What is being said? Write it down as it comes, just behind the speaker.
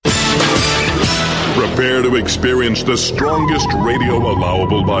Prepare to experience the strongest radio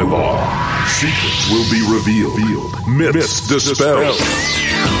allowable by law. Secrets will be revealed. Myths dispelled.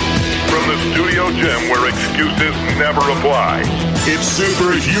 From the studio gym where excuses never apply, it's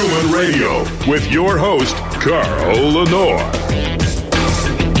Superhuman Radio with your host, Carl Lenore.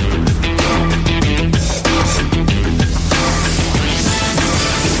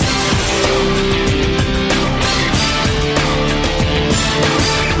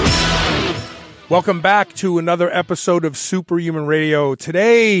 Welcome back to another episode of Superhuman Radio.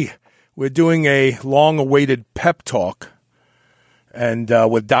 Today, we're doing a long-awaited Pep Talk and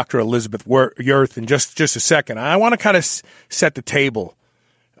with Dr. Elizabeth Yurth in just a second. I want to kind of set the table.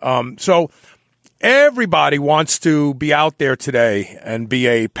 So everybody wants to be out there today and be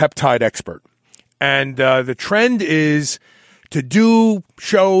a peptide expert. And the trend is to do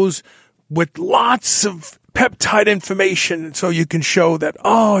shows with lots of peptide information so you can show that,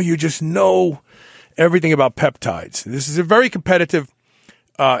 you just know everything about peptides. This is a very competitive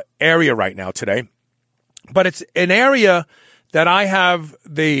area right now today, but it's an area that I have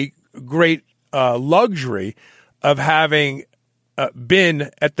the great luxury of having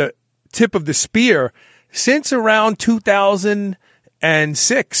been at the tip of the spear since around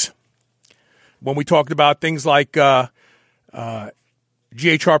 2006, when we talked about things like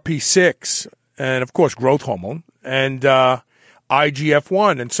GHRP6 and, of course, growth hormone and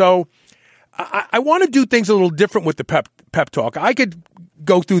IGF-1. And so I want to do things a little different with the pep talk. I could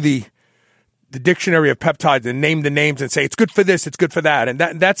go through the dictionary of peptides and name the names and say it's good for this, it's good for that, and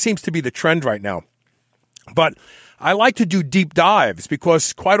that seems to be the trend right now. But I like to do deep dives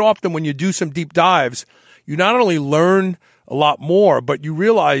because quite often when you do some deep dives, you not only learn a lot more, but you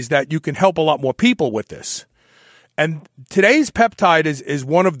realize that you can help a lot more people with this. And today's peptide is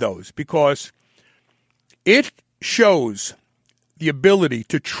one of those because it shows the ability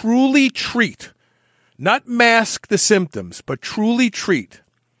to truly treat, not mask the symptoms, but truly treat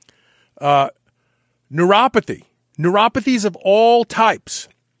neuropathies of all types,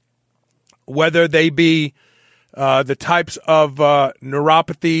 whether they be the types of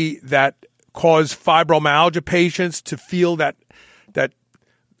neuropathy that cause fibromyalgia patients to feel that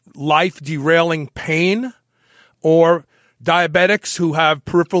life-derailing pain, or diabetics who have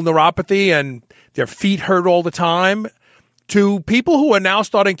peripheral neuropathy and their feet hurt all the time, to people who are now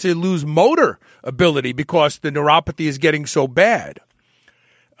starting to lose motor ability because the neuropathy is getting so bad.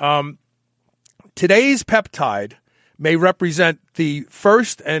 Today's peptide may represent the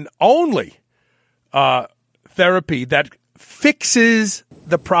first and only therapy that fixes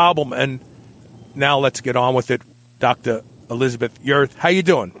the problem. And now let's get on with it. Dr. Elizabeth Yurth, how you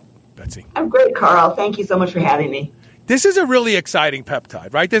doing, Betsy? I'm great, Carl. Thank you so much for having me. This is a really exciting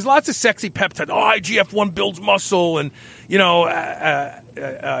peptide, right? There's lots of sexy peptides. IGF-1 builds muscle, and,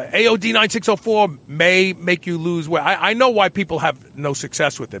 AOD9604 may make you lose weight. I know why people have no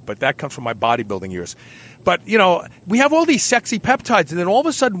success with it, but that comes from my bodybuilding years. But, we have all these sexy peptides, and then all of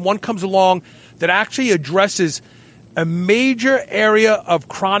a sudden one comes along that actually addresses a major area of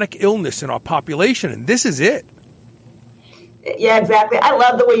chronic illness in our population, and this is it. Yeah, exactly. I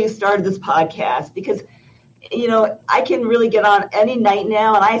love the way you started this podcast because I can really get on any night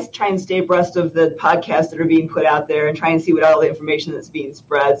now, and I try and stay abreast of the podcasts that are being put out there and try and see what all the information that's being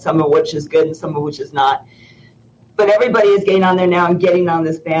spread, some of which is good and some of which is not. But everybody is getting on there now and getting on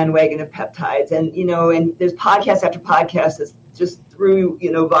this bandwagon of peptides. And, and there's podcast after podcast that's just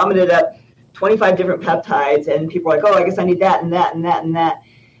vomited up 25 different peptides, and people are like, I guess I need that and that and that and that.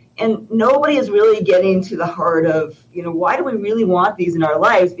 And nobody is really getting to the heart of, why do we really want these in our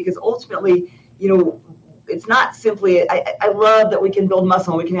lives? Because ultimately, it's not simply, I love that we can build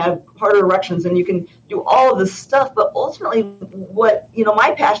muscle and we can have harder erections and you can do all of this stuff. But ultimately what,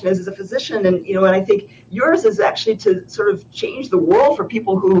 my passion is as a physician, and, and I think yours is actually to sort of change the world for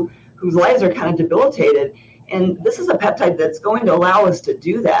people whose lives are kind of debilitated. And this is a peptide that's going to allow us to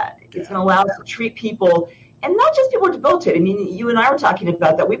do that. It's going to allow us to treat people, and not just people who are debilitated. I mean, you and I were talking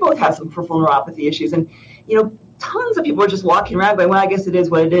about that. We both have some peripheral neuropathy issues, and, tons of people are just walking around going, well, I guess it is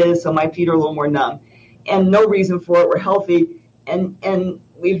what it is, so my feet are a little more numb. And no reason for it. We're healthy, and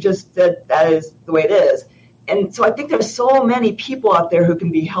we've just said that is the way it is. And so I think there's so many people out there who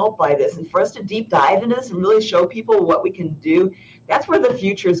can be helped by this. And for us to deep dive into this and really show people what we can do, that's where the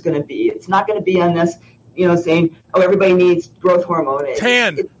future is going to be. It's not going to be on this, saying, everybody needs growth hormone.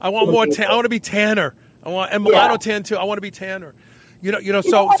 I want more tan. I want to be tanner. And mulatto tan too. I want to be tanner. So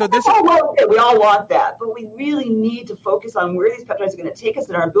this is, we all want that, but we really need to focus on where these peptides are going to take us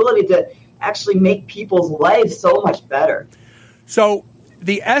and our ability to actually make people's lives so much better. So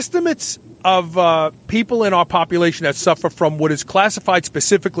the estimates of people in our population that suffer from what is classified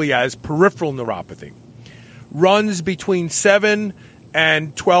specifically as peripheral neuropathy runs between 7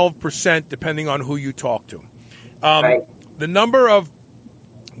 and 12%, depending on who you talk to. Right. The number of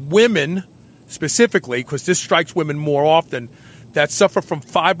women, specifically, because this strikes women more often, that suffer from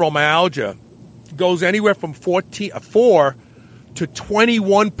fibromyalgia goes anywhere from 4 to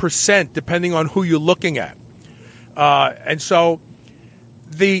 21%, depending on who you're looking at. And so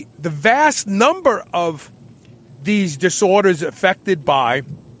the vast number of these disorders affected by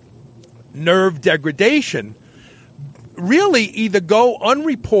nerve degradation really either go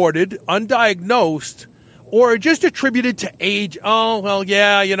unreported, undiagnosed, or just attributed to age. Oh, well,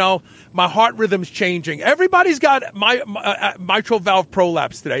 yeah, my heart rhythm's changing. Everybody's got mitral valve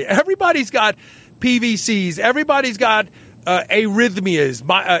prolapse today. Everybody's got PVCs. Everybody's got arrhythmias,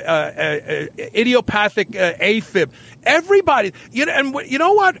 idiopathic AFib. Everybody, and you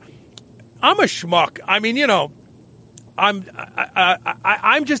know what? I'm a schmuck. I mean,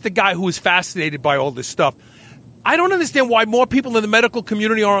 I'm just a guy who is fascinated by all this stuff. I don't understand why more people in the medical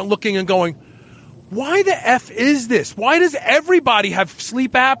community aren't looking and going, why the F is this? Why does everybody have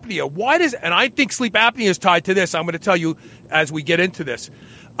sleep apnea? And I think sleep apnea is tied to this. I'm going to tell you as we get into this.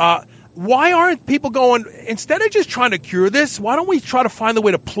 Why aren't people going, instead of just trying to cure this, why don't we try to find a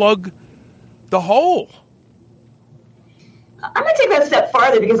way to plug the hole? I'm going to take that a step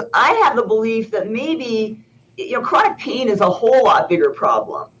farther because I have the belief that maybe, chronic pain is a whole lot bigger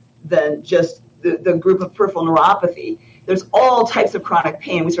problem than just the group of peripheral neuropathy. There's all types of chronic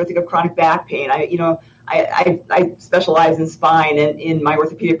pain. We start to think of chronic back pain. I specialize in spine and in my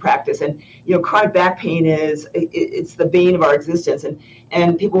orthopedic practice, and chronic back pain it's the bane of our existence,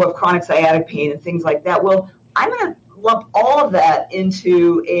 and people who have chronic sciatic pain and things like that. Well, I'm going to lump all of that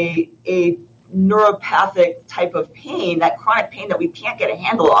into a neuropathic type of pain, that chronic pain that we can't get a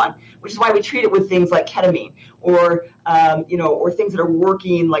handle on, which is why we treat it with things like ketamine or things that are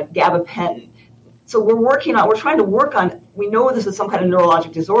working like gabapentin. So we're trying to work on, we know this is some kind of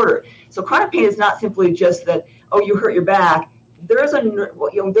neurologic disorder. So chronic pain is not simply just that, you hurt your back. There's a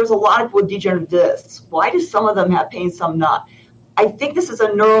lot of people with degenerative discs. Why do some of them have pain, some not? I think this is a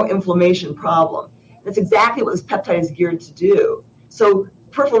neuroinflammation problem. That's exactly what this peptide is geared to do. So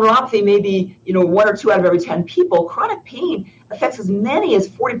peripheral neuropathy may be, 1 or 2 out of every 10 people. Chronic pain affects as many as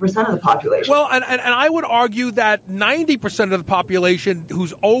 40% of the population. Well, and I would argue that 90% of the population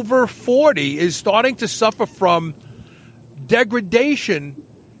who's over 40 is starting to suffer from degradation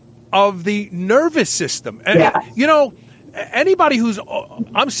of the nervous system. And, anybody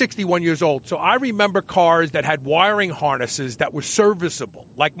I'm 61 years old, so I remember cars that had wiring harnesses that were serviceable.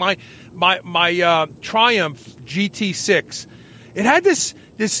 Like my Triumph GT6. It had this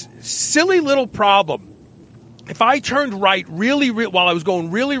silly little problem. If I turned right while I was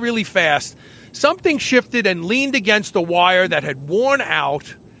going really, really fast, something shifted and leaned against a wire that had worn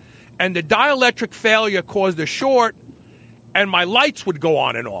out, and the dielectric failure caused a short, and my lights would go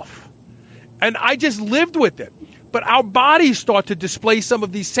on and off. And I just lived with it. But our bodies start to display some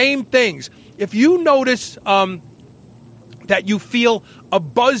of these same things. If you notice that you feel a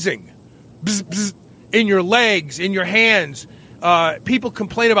buzzing bzz, bzz, in your legs, in your hands, people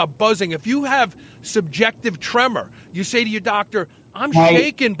complain about buzzing. If you have subjective tremor, you say to your doctor, I'm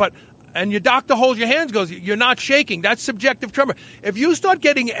shaking, and your doctor holds your hands, goes, you're not shaking. That's subjective tremor. If you start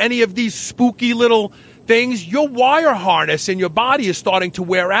getting any of these spooky little things, your wire harness in your body is starting to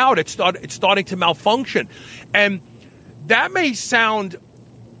wear out. It's starting to malfunction. And that may sound,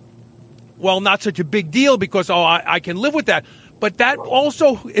 not such a big deal because, I can live with that. But that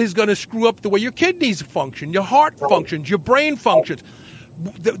also is going to screw up the way your kidneys function, your heart functions, your brain functions.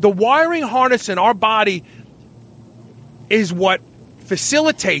 The wiring harness in our body is what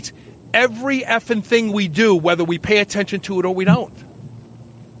facilitates every effing thing we do, whether we pay attention to it or we don't.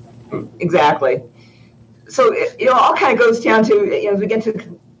 Exactly. So, it all kind of goes down to, as we get to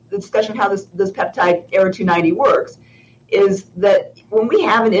the discussion of how this peptide ARA 290 works, is that when we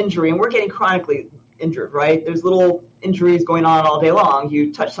have an injury, and we're getting chronically injured, right? There's little injuries going on all day long.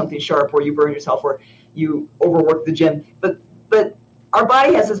 You touch something sharp, or you burn yourself, or you overwork the gym. But our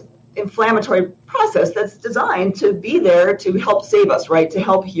body has this inflammatory process that's designed to be there to help save us, right? To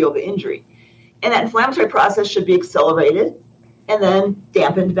help heal the injury. And that inflammatory process should be accelerated and then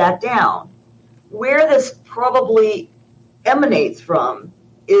dampened back down. Where this probably emanates from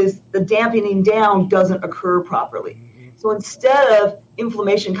is the dampening down doesn't occur properly. So instead of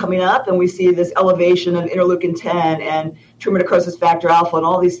inflammation coming up and we see this elevation of interleukin 10 and tumor necrosis factor alpha and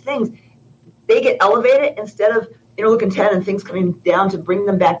all these things, they get elevated. Instead of interleukin 10 and things coming down to bring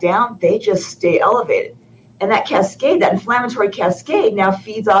them back down, they just stay elevated. And that cascade, that inflammatory cascade, now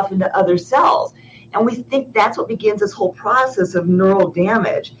feeds off into other cells. And we think that's what begins this whole process of neural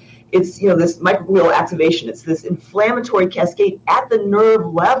damage. It's, this microglial activation. It's this inflammatory cascade at the nerve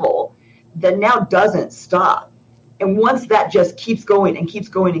level that now doesn't stop. And once that just keeps going and keeps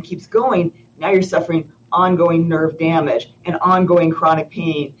going and keeps going, now you're suffering ongoing nerve damage and ongoing chronic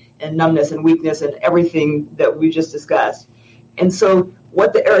pain and numbness and weakness and everything that we just discussed. And so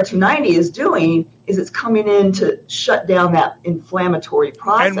what the ARA-290 is doing is it's coming in to shut down that inflammatory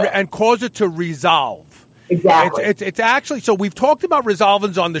process. And cause it to resolve. Exactly. It's actually, so we've talked about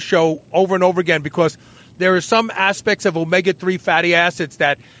resolvins on the show over and over again because there are some aspects of omega-3 fatty acids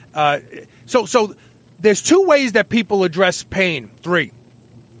that, so there's two ways that people address pain, three.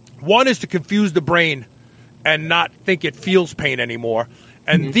 One is to confuse the brain and not think it feels pain anymore.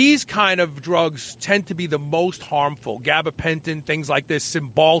 And these kind of drugs tend to be the most harmful. Gabapentin, things like this,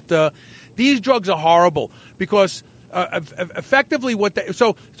 Cymbalta. These drugs are horrible because effectively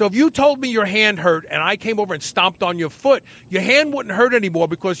so if you told me your hand hurt and I came over and stomped on your foot, your hand wouldn't hurt anymore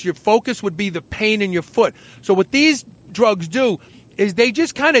because your focus would be the pain in your foot. So what these drugs do is they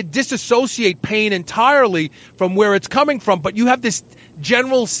just kind of disassociate pain entirely from where it's coming from, but you have this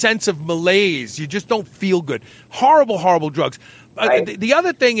general sense of malaise. You just don't feel good. Horrible, horrible drugs. Right. The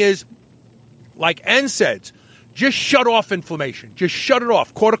other thing is, like NSAIDs, just shut off inflammation. Just shut it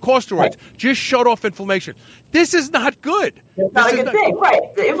off. Corticosteroids, just shut off inflammation. This is not good. It's not a good thing,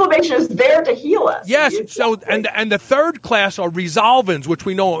 right? The inflammation is there to heal us. Yes. So, and the third class are resolvins, which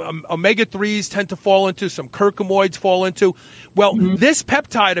we know omega-3s tend to fall into, some curcumoids fall into. Well, this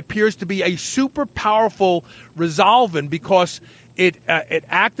peptide appears to be a super powerful resolvin because it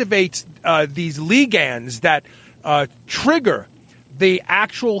activates these ligands that trigger the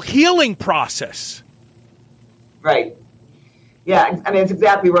actual healing process. Right. Yeah, I mean, it's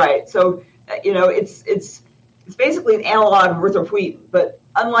exactly right. So, it's basically an analog of erythropoietin, but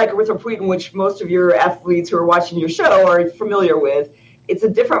unlike erythropoietin, which most of your athletes who are watching your show are familiar with, it's a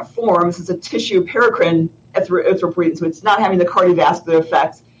different form. This is a tissue paracrine erythropoietin, so it's not having the cardiovascular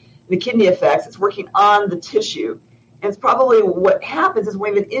effects, the kidney effects. It's working on the tissue. And it's probably what happens is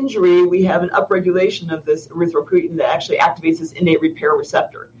when we have an injury, we have an upregulation of this erythropoietin that actually activates this innate repair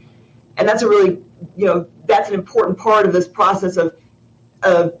receptor. And that's a really, that's an important part of this process of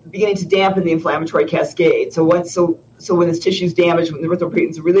beginning to dampen the inflammatory cascade. So when this tissue is damaged, when the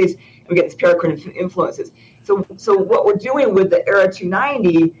erythropoietin is released, and we get this paracrine influences. So what we're doing with the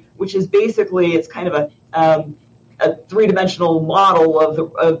ARA-290, which is basically, it's kind of a three-dimensional model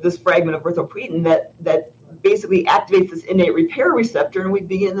of this fragment of erythropoietin that basically activates this innate repair receptor, and we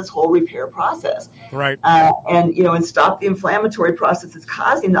begin this whole repair process. Right. And stop the inflammatory process that's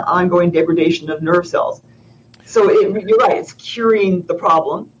causing the ongoing degradation of nerve cells. So you're right, it's curing the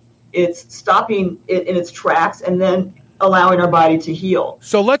problem, it's stopping it in its tracks, and then allowing our body to heal.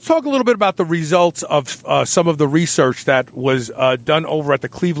 So let's talk a little bit about the results of some of the research that was done over at the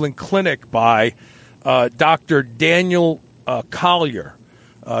Cleveland Clinic by Dr. Daniel Collier.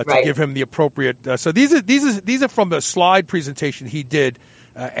 To give him the appropriate. So these are from the slide presentation he did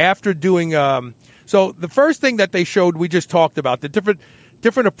after doing. So the first thing that they showed, we just talked about the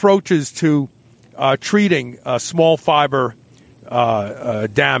different approaches to treating small fiber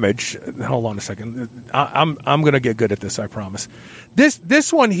damage. Hold on a second. I'm going to get good at this. I promise.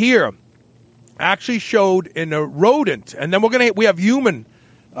 This one here actually showed in a rodent, and then we have human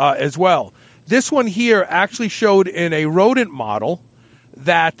as well. This one here actually showed in a rodent model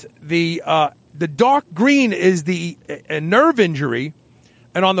that the dark green is a nerve injury,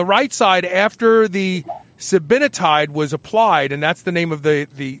 and on the right side, after the Cibinetide was applied, and that's the name of the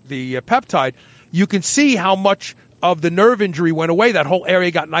peptide, you can see how much of the nerve injury went away. That whole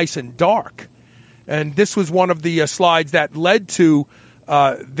area got nice and dark. And this was one of the slides that led to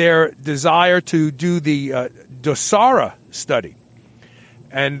their desire to do the DOSARA study.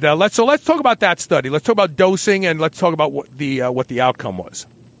 And let's talk about that study. Let's talk about dosing, and let's talk about what the outcome was.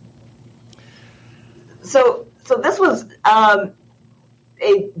 So this was the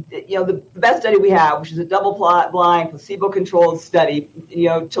best study we have, which is a double-blind, placebo-controlled study.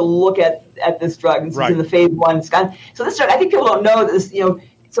 To look at this drug. This is in the phase 1. So this drug, I think people don't know this.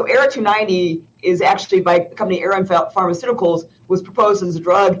 So ARA-290 is actually by the company ARA Pharmaceuticals was proposed as a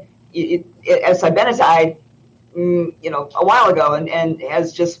drug as Cibinetide. A while ago, and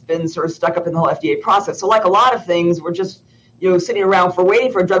has just been sort of stuck up in the whole FDA process. So like a lot of things, we're just, sitting around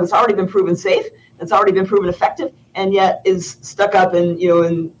waiting for a drug that's already been proven safe, that's already been proven effective, and yet is stuck up and,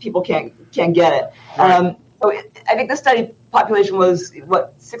 and people can't get it. Right. I think this study population was,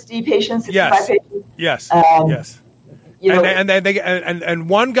 60 patients, 65 patients? Yes, yes. And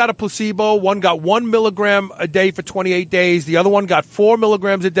one got a placebo, one got 1 milligram a day for 28 days. The other one got 4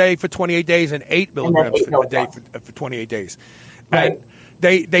 milligrams a day for 28 days and 8 milligrams a day for 28 days. Right.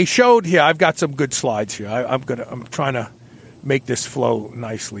 And they showed here. I've got some good slides here. I'm trying to make this flow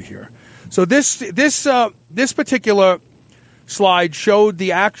nicely here. So this particular slide showed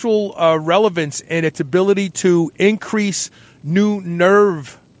the actual relevance in its ability to increase new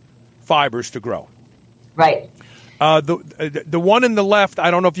nerve fibers to grow. Right. The one in the left,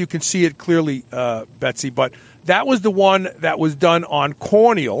 I don't know if you can see it clearly, Betsy, but that was the one that was done on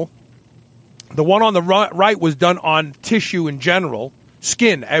corneal. The one on the right was done on tissue in general,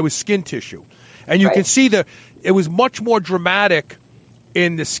 skin. It was skin tissue. And you can see it was much more dramatic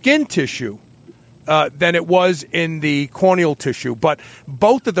in the skin tissue than it was in the corneal tissue. But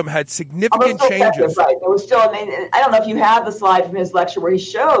both of them had significant changes. Right. There was still, I don't know if you have the slide from his lecture where he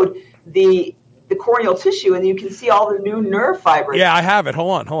showed the corneal tissue, and you can see all the new nerve fibers. Yeah, I have it.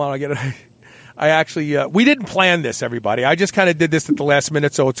 Hold on. I get it. I actually, we didn't plan this, everybody. I just kind of did this at the last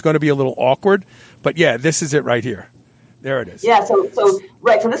minute, so it's going to be a little awkward. But yeah, this is it right here. There it is. Yeah. So this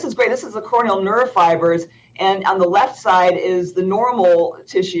is great. This is the corneal nerve fibers, and on the left side is the normal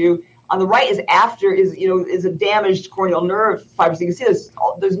tissue. On the right is a damaged corneal nerve fiber. So you can see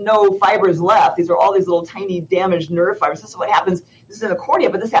there's no fibers left. These are all these little tiny damaged nerve fibers. This is what happens. This is in the cornea,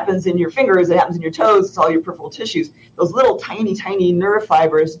 but this happens in your fingers. It happens in your toes. It's all your peripheral tissues. Those little tiny nerve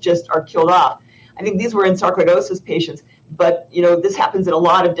fibers just are killed off. I think these were in sarcoidosis patients, but this happens in a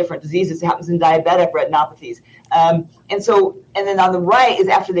lot of different diseases. It happens in diabetic retinopathies. And then on the right is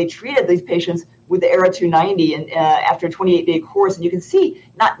after they treated these patients with the ARA 290 and after a 28-day course, and you can see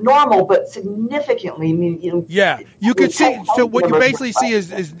not normal but significantly. Yeah, you can see. So what you basically see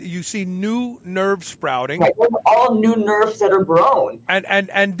is you see new nerve sprouting. Right, all new nerves that are grown.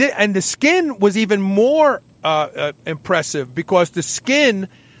 And the skin was even more impressive because the skin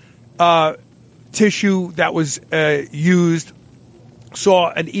tissue that was used saw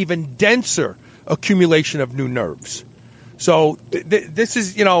an even denser accumulation of new nerves. So this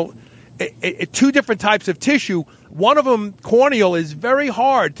is two different types of tissue. One of them, corneal, is very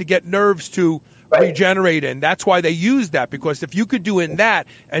hard to get nerves to regenerate in. That's why they use that, because if you could do in that,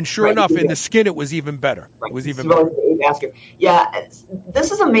 and sure enough, in the skin, it was even better. It was even better. Yeah,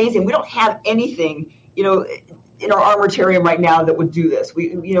 this is amazing. We don't have anything, in our armamentarium right now that would do this. We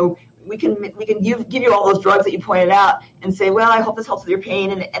can give you all those drugs that you pointed out and say, well, I hope this helps with your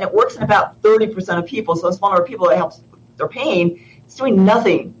pain, and it works in about 30% of people. So a small number of people that helps with their pain. It's doing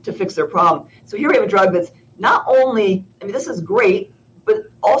nothing to fix their problem. So here we have a drug that's not only, this is great, but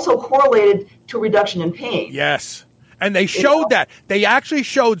also correlated to reduction in pain. Yes. And they showed that. They actually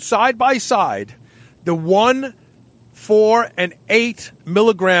showed side by side the 1, 4, and 8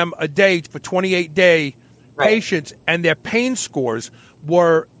 milligram a day for 28-day patients, and their pain scores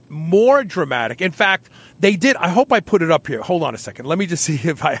were more dramatic. In fact, they did. I hope I put it up here. Hold on a second. Let me just see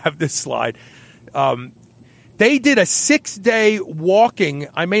if I have this slide. They did a 6-day walking.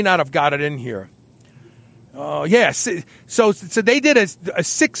 I may not have got it in here. Yes. So they did a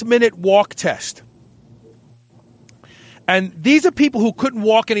 6-minute walk test. And these are people who couldn't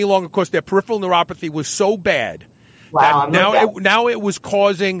walk any longer because their peripheral neuropathy was so bad. Wow. Now it was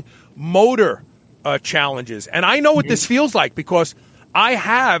causing motor challenges. And I know what this feels like because I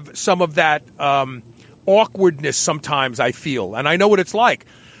have some of that awkwardness sometimes I feel. And I know what it's like.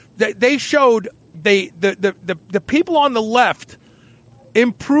 They showed the people on the left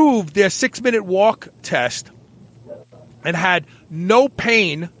improved their 6-minute walk test and had no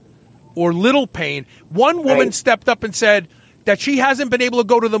pain or little pain. One woman stepped up and said that she hasn't been able to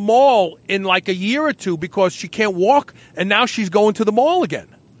go to the mall in like a year or two because she can't walk, and now she's going to the mall again.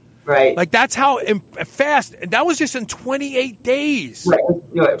 Right. Like that's how fast, and that was just in 28 days. Right.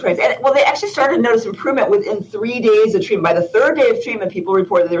 And, they actually started to notice improvement within 3 days of treatment. By the 3rd day of treatment, people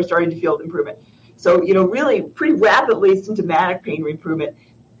reported that they were starting to feel improvement. So, really pretty rapidly symptomatic pain improvement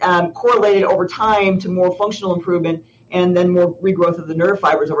correlated over time to more functional improvement and then more regrowth of the nerve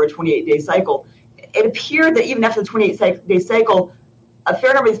fibers over a 28-day cycle. It appeared that even after the 28-day cycle, a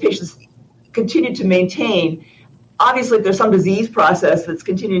fair number of these patients continued to maintain. Obviously, if there's some disease process that's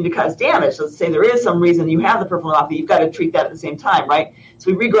continuing to cause damage, let's say there is some reason you have the peripheral neuropathy, you've got to treat that at the same time, right?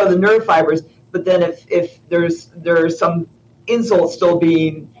 So we regrow the nerve fibers, but then if there's some insult still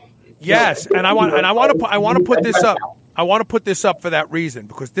being and I want to put this up. I want to put this up for that reason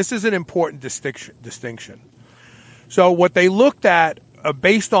because this is an important distinction. So what they looked at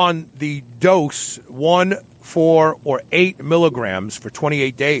based on the dose 1, 4, or 8 milligrams for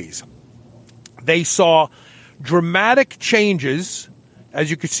 28 days, they saw dramatic changes, as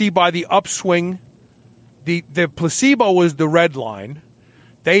you can see by the upswing The placebo was the red line.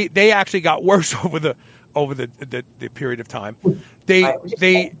 They actually got worse over the period of time.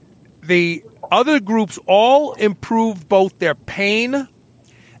 The other groups all improved both their pain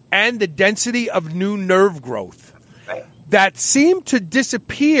and the density of new nerve growth. Right. That seemed to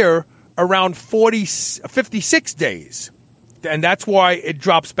disappear around 56 days. And that's why it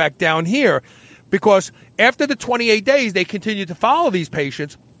drops back down here, because after the 28 days, they continue to follow these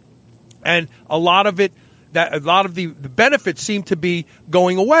patients, and a lot of the benefits seem to be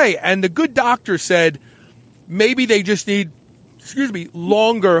going away. And the good doctor said maybe they just need,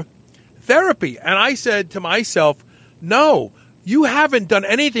 longer therapy. And I said to myself, no, you haven't done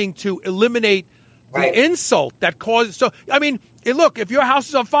anything to eliminate the insult that causes. So, I mean, look, if your house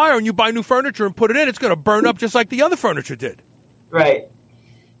is on fire and you buy new furniture and put it in, it's going to burn up just like the other furniture did. Right.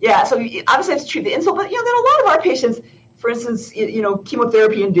 Yeah. So obviously, it's treat the insult, but then a lot of our patients, for instance,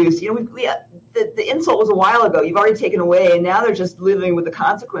 chemotherapy induced. The insult was a while ago. You've already taken away, and now they're just living with the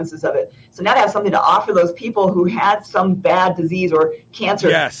consequences of it. So now to have something to offer those people who had some bad disease or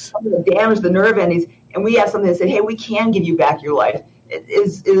cancer, something that damaged the nerve endings, and we have something that said, "Hey, we can give you back your life." It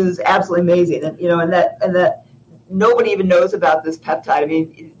is absolutely amazing, and that nobody even knows about this peptide. I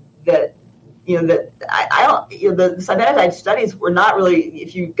mean, the Cibinetide studies were not really.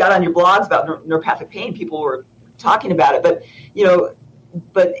 If you got on your blogs about neuropathic pain, people were talking about it, but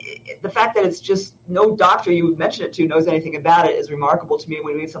the fact that it's just no doctor you would mention it to knows anything about it is remarkable to me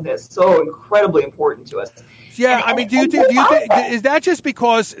when we have something that's so incredibly important to us. Yeah, I mean, do you think is that just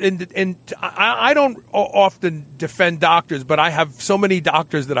because? I don't often defend doctors, but I have so many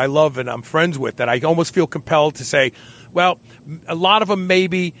doctors that I love and I'm friends with that I almost feel compelled to say, well, a lot of them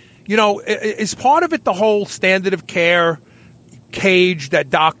maybe, is part of it the whole standard of care cage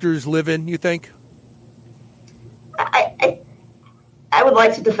that doctors live in? You think? I would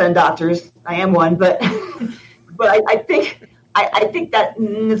like to defend doctors. I am one, but I think that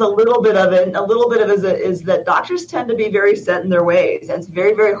is a little bit of it. A little bit of it is that doctors tend to be very set in their ways, and it's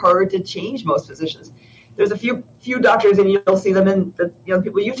very, very hard to change most physicians. There's a few doctors, and you'll see them in the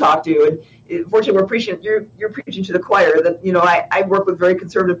people you talk to. And fortunately, you're preaching to the choir. That I work with very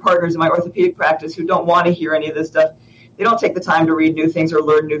conservative partners in my orthopedic practice who don't want to hear any of this stuff. They don't take the time to read new things or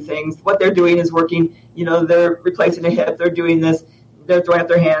learn new things. What they're doing is working. They're replacing a hip. They're doing this. They're throwing up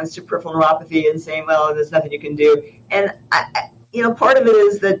their hands to peripheral neuropathy and saying, well, there's nothing you can do. And, part of it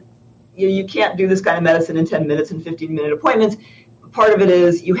is that you can't do this kind of medicine in 10 minutes and 15-minute appointments. Part of it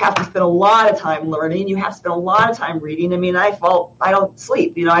is you have to spend a lot of time learning. You have to spend a lot of time reading. I mean, I don't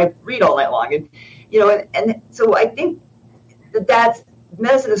sleep. I read all night long. And, and so I think that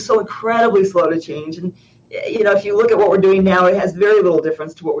medicine is so incredibly slow to change. And, if you look at what we're doing now, it has very little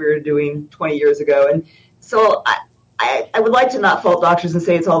difference to what we were doing 20 years ago. And so I would like to not fault doctors and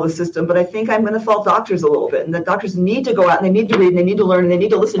say it's all the system, but I think I'm going to fault doctors a little bit, and that doctors need to go out and they need to read and they need to learn and they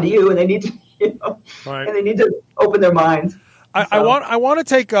need to listen to you and they need to, and they need to open their minds. I want to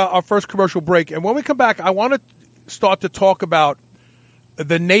take our first commercial break, and when we come back, I want to start to talk about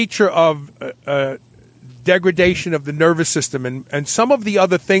the nature of degradation of the nervous system and some of the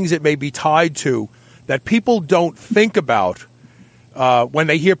other things it may be tied to that people don't think about. When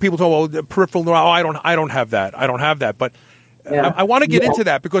they hear people talk, well, the peripheral neuropathy, I don't have that. I don't have that. But I want to get into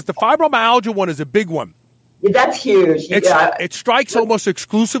that because the fibromyalgia one is a big one. Yeah, that's huge. It strikes almost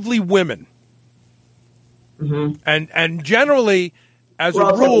exclusively women. Mm-hmm. And generally, as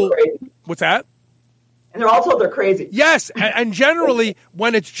a rule, what's that? And they're all told they're crazy. Yes, and generally,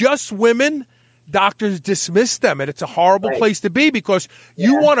 when it's just women, doctors dismiss them, and it's a horrible place to be because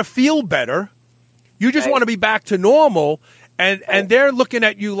you want to feel better. You just want to be back to normal. And they're looking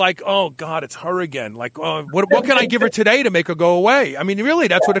at you like, oh, God, it's her again. Like, oh, what can I give her today to make her go away? I mean, really,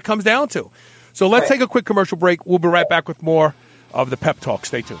 that's what it comes down to. So let's take a quick commercial break. We'll be right back with more of the Pep Talk.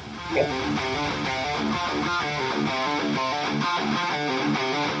 Stay tuned.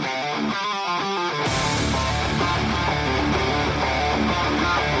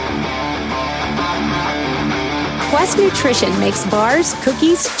 Quest Nutrition makes bars,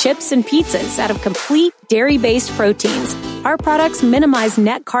 cookies, chips, and pizzas out of complete dairy-based proteins. Our products minimize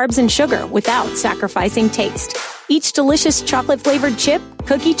net carbs and sugar without sacrificing taste. Each delicious chocolate-flavored chip,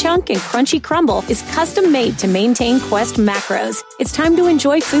 cookie chunk, and crunchy crumble is custom-made to maintain Quest macros. It's time to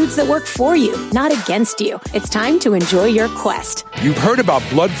enjoy foods that work for you, not against you. It's time to enjoy your Quest. You've heard about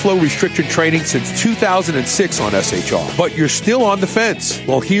blood flow restriction training since 2006 on SHR, but you're still on the fence.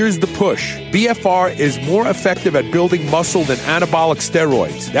 Well, here's the push. BFR is more effective at building muscle than anabolic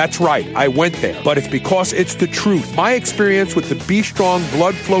steroids. That's right, I went there, but it's because it's the truth. My experience with the Be Strong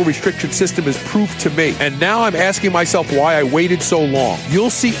blood flow restriction system is proof to me, and now I'm asking myself why I waited so long. You'll you'll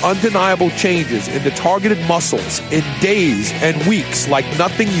see undeniable changes in the targeted muscles in days and weeks like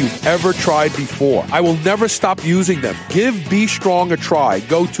nothing you've ever tried before. I will never stop using them. Give Be Strong a try.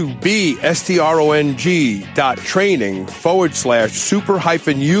 Go to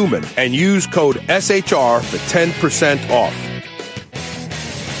bestrong.training/super-human and use code SHR for 10% off.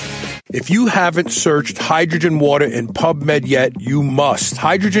 If you haven't searched hydrogen water in PubMed yet, you must.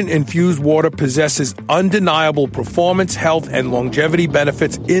 Hydrogen-infused water possesses undeniable performance, health, and longevity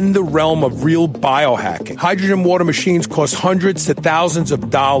benefits in the realm of real biohacking. Hydrogen water machines cost hundreds to thousands of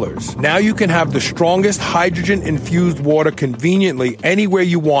dollars. Now you can have the strongest hydrogen-infused water conveniently anywhere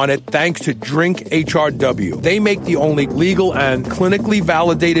you want it thanks to Drink HRW. They make the only legal and clinically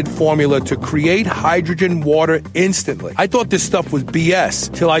validated formula to create hydrogen water instantly. I thought this stuff was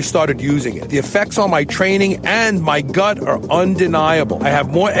BS till I started using it. The effects on my training and my gut are undeniable. I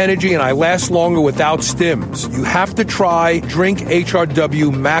have more energy and I last longer without stims. You have to try Drink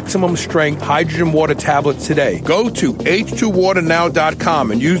HRW Maximum Strength Hydrogen Water Tablets today. Go to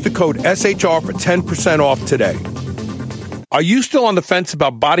h2waternow.com and use the code SHR for 10% off today. Are you still on the fence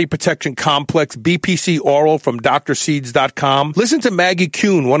about Body Protection Complex BPC Oral from drseeds.com? Listen to Maggie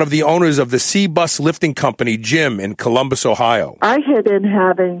Kuhn, one of the owners of the C-Bus Lifting Company gym in Columbus, Ohio. I had been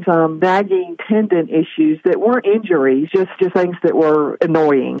having some nagging tendon issues that weren't injuries, just things that were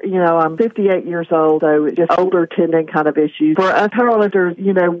annoying. I'm 58 years old, so just older tendon kind of issues. For us powerlifters,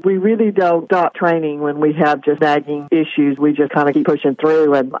 we really don't stop training when we have just nagging issues. We just kind of keep pushing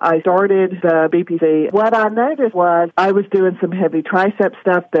through. And I started the BPC. What I noticed was I was doing some heavy tricep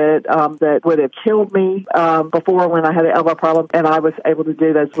stuff that would have killed me before when I had an elbow problem, and I was able to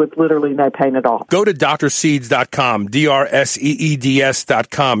do this with literally no pain at all. Go to drseeds.com,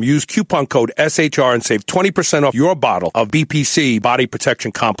 drseeds.com. Use coupon code SHR and save 20% off your bottle of BPC Body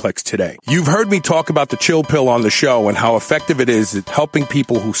Protection Complex today. You've heard me talk about the chill pill on the show and how effective it is at helping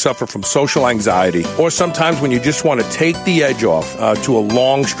people who suffer from social anxiety or sometimes when you just want to take the edge off to a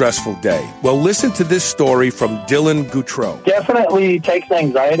long, stressful day. Well, listen to this story from Dylan Goutreau. Definitely takes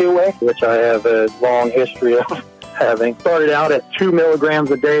anxiety away, which I have a long history of having. Started out at 2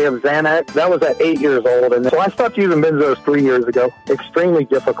 milligrams a day of Xanax. That was at 8 years old. And so I stopped using benzos 3 years ago. Extremely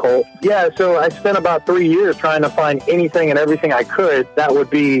difficult. Yeah, so I spent about 3 years trying to find anything and everything I could that would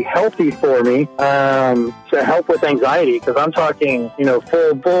be healthy for me to help with anxiety. Because I'm talking,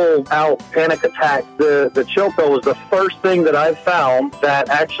 full out panic attack. The chill pill was the first thing that I've found that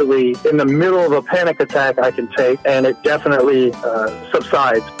actually in the middle of a panic attack I can take, and it definitely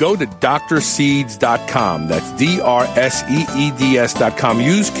subsides. Go to drseeds.com. That's drseeds.com.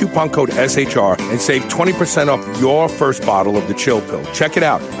 Use coupon code SHR and save 20% off your first bottle of the chill pill. Check it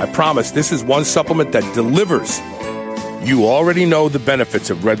out. I promise this is one supplement that delivers. You already know the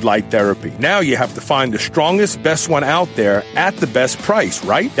benefits of red light therapy. Now you have to find the strongest, best one out there at the best price,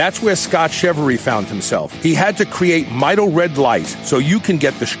 right? That's where Scott Chevery found himself. He had to create Mito Red Light so you can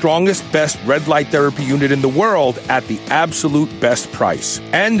get the strongest, best red light therapy unit in the world at the absolute best price.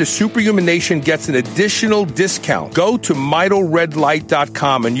 And the Superhuman Nation gets an additional discount. Go to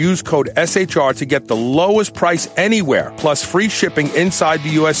MitoRedLight.com and use code SHR to get the lowest price anywhere, plus free shipping inside the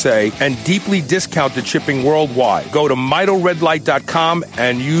USA and deeply discounted shipping worldwide. Go to MitoRedLight.com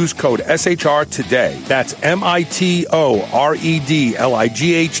and use code SHR today. That's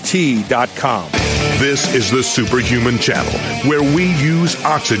MitoRedLight.com. This is the Superhuman Channel, where we use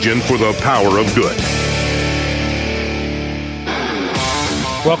oxygen for the power of good.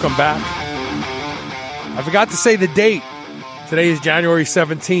 Welcome back. I forgot to say the date. Today is January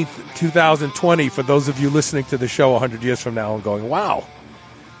 17th, 2020. For those of you listening to the show 100 years from now and going, wow,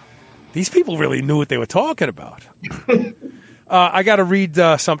 these people really knew what they were talking about. I got to read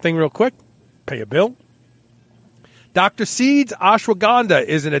something real quick. Pay a bill. Dr. Seed's ashwagandha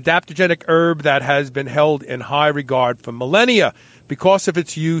is an adaptogenic herb that has been held in high regard for millennia because of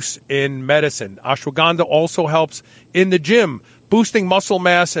its use in medicine. Ashwagandha also helps in the gym, boosting muscle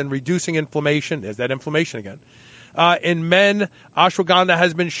mass and reducing inflammation. There's that inflammation again. In men, ashwagandha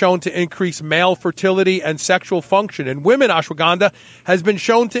has been shown to increase male fertility and sexual function. In women, ashwagandha has been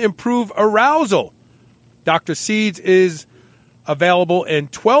shown to improve arousal. Dr. Seeds is available in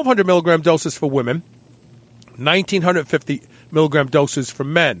 1,200 milligram doses for women, 1,950 milligram doses for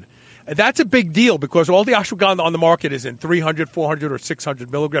men. And that's a big deal because all the ashwagandha on the market is in 300, 400, or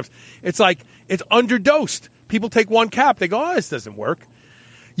 600 milligrams. It's like it's underdosed. People take one cap. They go, oh, this doesn't work.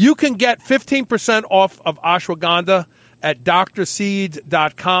 You can get 15% off of ashwagandha at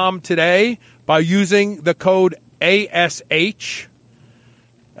drseeds.com today by using the code ASH.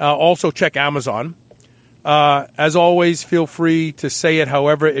 Also check Amazon. As always, feel free to say it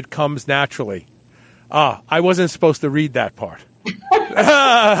however it comes naturally. I wasn't supposed to read that part.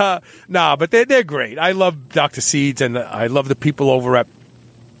 Nah, but they're great. I love Dr. Seeds, and I love the people over at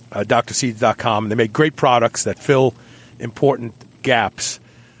drseeds.com. They make great products that fill important gaps.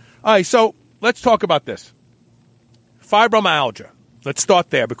 All right, so let's talk about this. Fibromyalgia. Let's start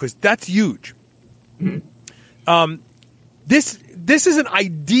there because that's huge. Mm-hmm. This is an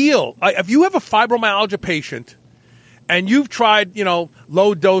ideal. If you have a fibromyalgia patient and you've tried,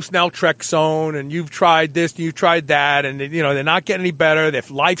 low dose naltrexone, and you've tried this and you've tried that, and they're not getting any better. Their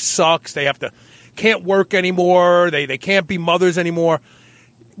life sucks. They can't work anymore. They can't be mothers anymore.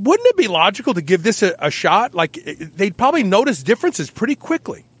 Wouldn't it be logical to give this a shot? Like, they'd probably notice differences pretty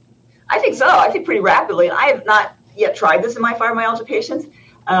quickly. I think so. I think pretty rapidly. And I have not yet tried this in my fibromyalgia patients.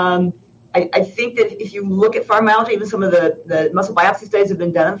 I think that if you look at fibromyalgia, even some of the muscle biopsy studies have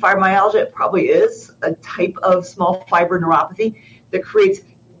been done on fibromyalgia, it probably is a type of small fiber neuropathy that creates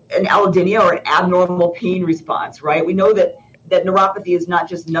an allodynia or an abnormal pain response, right? We know that neuropathy is not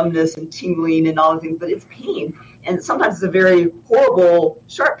just numbness and tingling and all the things, but it's pain. And sometimes it's a very horrible,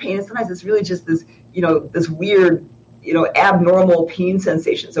 sharp pain, and sometimes it's really just this, this weird, abnormal pain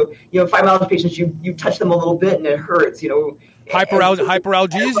sensation. So, fibromyalgia patients, you touch them a little bit and it hurts,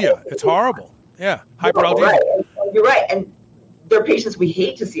 Hyperalgesia. It's horrible. Yeah, hyperalgesia. Right. You're right. And they're patients we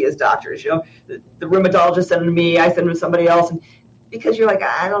hate to see as doctors. The rheumatologist send them to me, I send them to somebody else, and because you're like,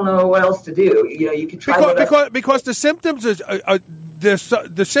 I don't know what else to do. You could try because the symptoms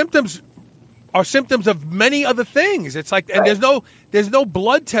the symptoms are symptoms of many other things. It's like, and there's no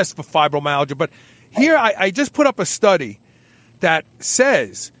blood test for fibromyalgia. But here I just put up a study that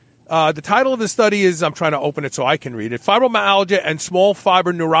says. The title of the study is, I'm trying to open it so I can read it, Fibromyalgia and Small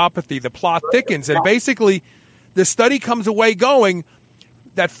Fiber Neuropathy, the plot thickens. And basically, the study comes away going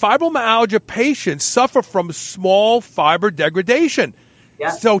that fibromyalgia patients suffer from small fiber degradation. Yeah.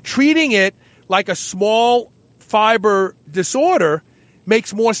 So treating it like a small fiber disorder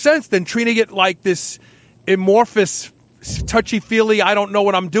makes more sense than treating it like this amorphous, touchy-feely, I don't know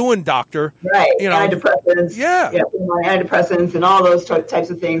what I'm doing, doctor. Right, antidepressants. Yeah. Antidepressants and all those types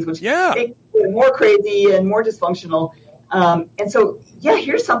of things, which make it more crazy and more dysfunctional. And so,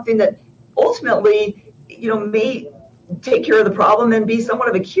 here's something that ultimately, may take care of the problem and be somewhat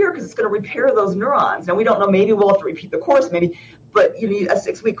of a cure because it's going to repair those neurons. Now, we don't know, maybe we'll have to repeat the course, but you need a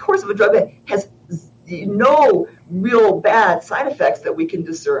 6-week course of a drug that has no real bad side effects that we can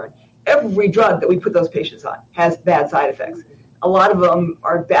discern. Every drug that we put those patients on has bad side effects. A lot of them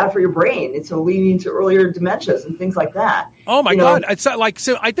are bad for your brain. It's leading to earlier dementias and things like that. Oh, my God. It's like,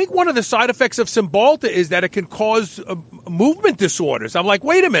 so I think one of the side effects of Cymbalta is that it can cause movement disorders. I'm like,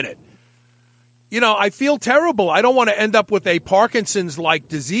 wait a minute. I feel terrible. I don't want to end up with a Parkinson's-like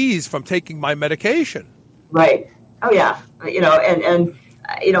disease from taking my medication. Right. Oh, yeah. And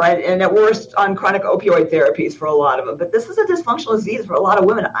at worst on chronic opioid therapies for a lot of them. But this is a dysfunctional disease for a lot of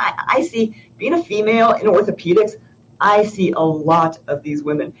women. I see, being a female in orthopedics, I see a lot of these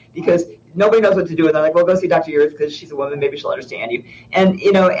women because nobody knows what to do with them. Like, well, go see Dr. Yurth because she's a woman, maybe she'll understand you. And,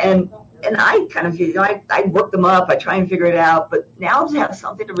 and I kind of, I work them up, I try and figure it out. But now to have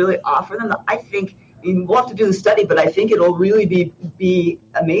something to really offer them, I think, we'll have to do the study, but I think it'll really be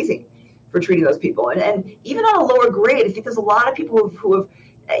amazing for treating those people. And even on a lower grade, I think there's a lot of people who have,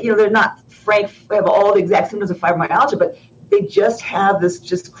 they're not have all the exact symptoms of fibromyalgia, but they just have this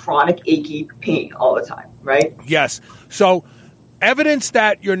just chronic achy pain all the time, right? Yes. So evidence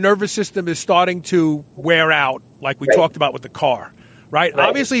that your nervous system is starting to wear out, like we talked about with the car, right?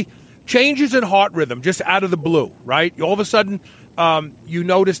 Obviously, changes in heart rhythm just out of the blue, right? All of a sudden, you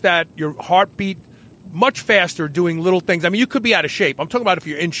notice that your heartbeat much faster doing little things. I mean, you could be out of shape. I'm talking about if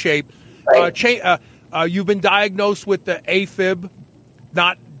you're in shape. You've been diagnosed with the AFib,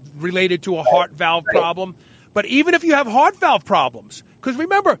 not related to a heart valve problem. But even if you have heart valve problems, because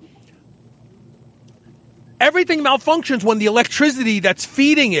remember, everything malfunctions when the electricity that's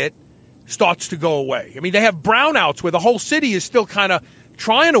feeding it starts to go away. I mean, they have brownouts where the whole city is still kind of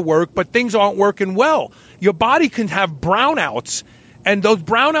trying to work, but things aren't working well. Your body can have brownouts, and those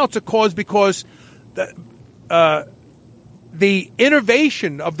brownouts are caused because the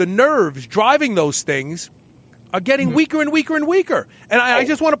innervation of the nerves driving those things are getting weaker and weaker and weaker. And I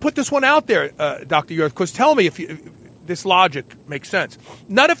just want to put this one out there, Dr. Yurth, because tell me if this logic makes sense.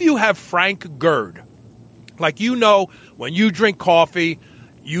 Not if you have frank GERD. Like, when you drink coffee,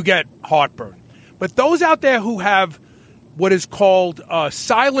 you get heartburn. But those out there who have what is called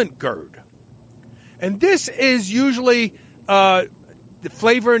silent GERD, and this is usually the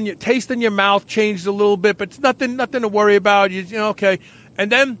flavor and taste in your mouth changes a little bit, but it's nothing to worry about. Okay.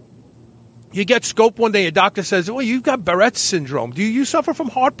 And then you get scoped one day. Your doctor says, "Well, you've got Barrett's syndrome. Do you suffer from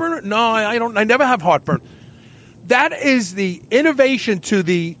heartburn?" No, I don't. I never have heartburn. that is the innovation to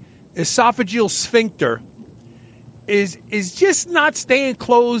the esophageal sphincter is just not staying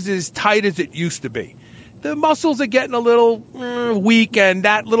closed as tight as it used to be. The muscles are getting a little weak, and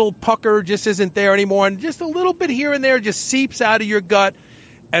that little pucker just isn't there anymore, and just a little bit here and there just seeps out of your gut,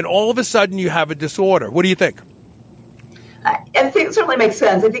 and all of a sudden you have a disorder. What do you think? I think it certainly makes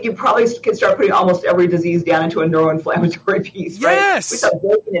sense. I think you probably can start putting almost every disease down into a neuroinflammatory piece, right? Yes. We start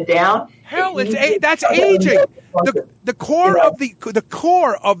breaking it down. Hell, that's aging. The core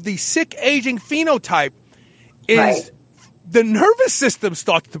of the sick aging phenotype is the nervous system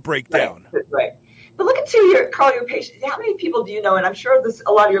starts to break down. Right. But look at your patients. How many people do you know? And I'm sure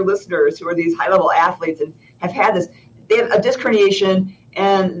a lot of your listeners who are these high-level athletes and have had this. They have a disc herniation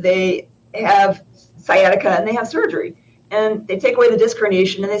and they have sciatica and they have surgery. And they take away the disc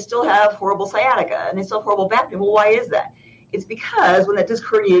herniation and they still have horrible sciatica and they still have horrible back pain. Well, why is that? It's because when that disc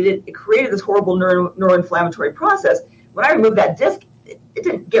herniated, it created this horrible neuroinflammatory process. When I removed that disc, it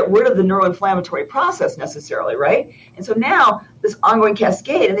didn't get rid of the neuroinflammatory process necessarily, right? And so now this ongoing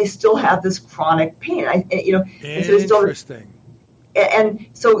cascade, and they still have this chronic pain. Interesting. And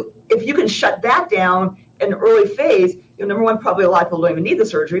so if you can shut that down in an early phase, number one, probably a lot of people don't even need the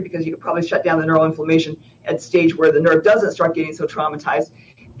surgery because you could probably shut down the neural inflammation at the stage where the nerve doesn't start getting so traumatized.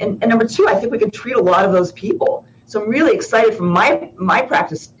 And number two, I think we can treat a lot of those people. So I'm really excited from my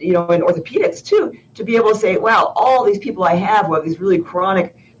practice, in orthopedics too, to be able to say, wow, all these people I have who have these really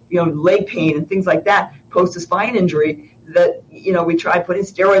chronic, leg pain and things like that, post a spine injury, that, we tried putting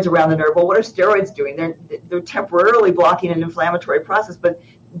steroids around the nerve. Well, what are steroids doing? They're temporarily blocking an inflammatory process, but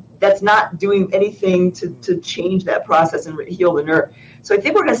that's not doing anything to change that process and heal the nerve. So I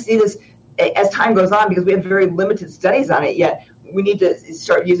think we're going to see this as time goes on because we have very limited studies on it yet. We need to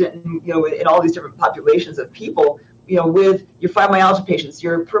start using it in all these different populations of people, with your fibromyalgia patients,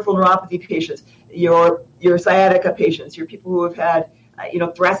 your peripheral neuropathy patients, your sciatica patients, your people who have had,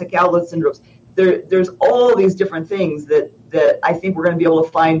 thoracic outlet syndromes. There's all these different things that I think we're going to be able to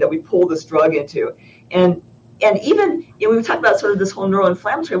find that we pull this drug into. And even, we talked about sort of this whole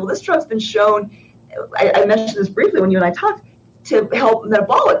neuroinflammatory. Well, this drug's been shown, I mentioned this briefly when you and I talked, to help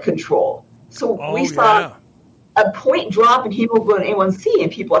metabolic control. So we saw a point drop in hemoglobin A1C in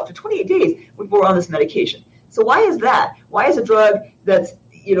people after 28 days when we were on this medication. So why is that? Why is a drug that's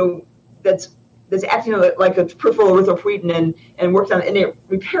acting like a peripheral erythropoietin and works on an innate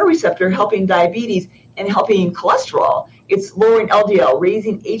repair receptor, helping diabetes and helping cholesterol? It's lowering LDL,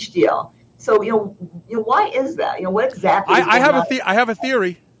 raising HDL. So, why is that? What exactly? I have a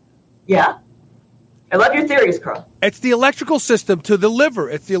theory. Yeah. I love your theories, Carl. It's the electrical system to the liver.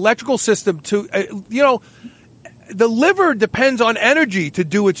 It's the electrical system to, the liver depends on energy to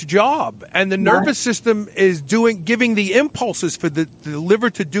do its job, and the nervous system is giving the impulses for the liver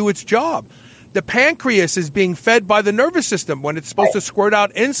to do its job. The pancreas is being fed by the nervous system when it's supposed to squirt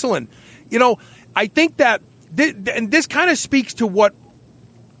out insulin. I think that, and this kind of speaks to what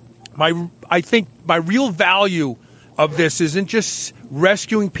I think my real value of this isn't just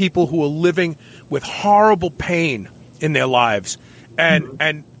rescuing people who are living with horrible pain in their lives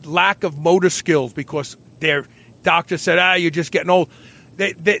and lack of motor skills because their doctor said, you're just getting old.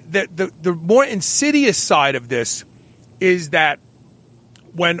 The more insidious side of this is that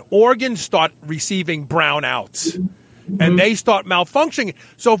when organs start receiving brownouts and they start malfunctioning.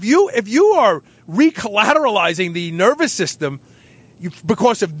 So if you are recollateralizing the nervous system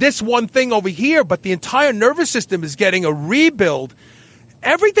because of this one thing over here, but the entire nervous system is getting a rebuild,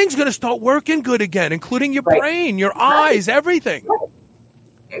 everything's going to start working good again, including your brain, your eyes, everything. Right.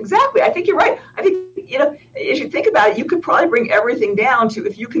 Exactly. I think you're right. I think, as you think about it, you could probably bring everything down to,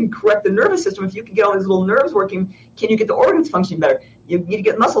 if you can correct the nervous system, if you can get all these little nerves working, can you get the organs functioning better? You need to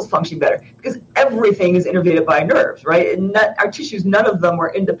get muscles functioning better because everything is innervated by nerves, right? And our tissues, none of them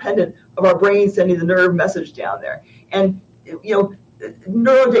are independent of our brain sending the nerve message down there. And,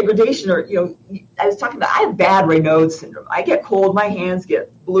 neurodegradation, or, I was talking about, I have bad Raynaud's syndrome. I get cold, my hands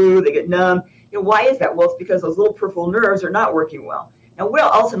get blue, they get numb. Why is that? Well, it's because those little peripheral nerves are not working well. Now, where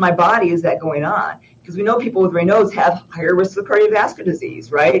else in my body is that going on? Because we know people with Raynaud's have higher risk of cardiovascular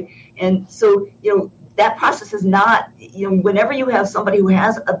disease, right? And so, that process is not, whenever you have somebody who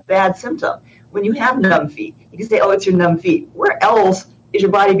has a bad symptom, when you have numb feet, you can say, oh, it's your numb feet. Where else is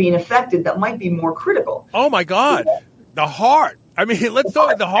your body being affected that might be more critical? Oh, my God. The heart. I mean, let's talk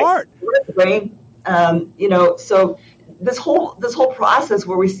about the heart. The brain, so this whole process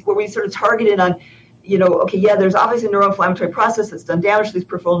where we sort of targeted on, there's obviously a neuroinflammatory process that's done damage to these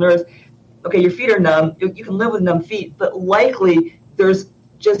peripheral nerves. Okay, your feet are numb. You can live with numb feet, but likely there's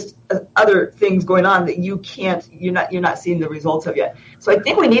just other things going on that you're not seeing the results of yet. So I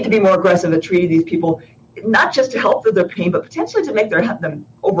think we need to be more aggressive at treating these people not just to help with their pain, but potentially to make them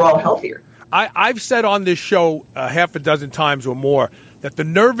overall healthier. I've said on this show half a dozen times or more that the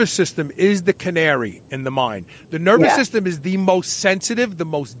nervous system is the canary in the mine. The nervous system is the most sensitive, the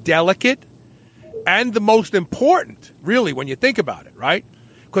most delicate, and the most important, really, when you think about it, right?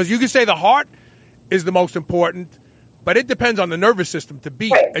 Because you can say the heart is the most important, but it depends on the nervous system to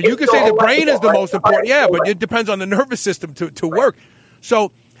beat. Right. And you can say the brain is the most important, but it depends on the nervous system to work.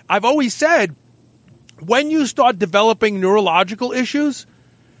 So I've always said, when you start developing neurological issues,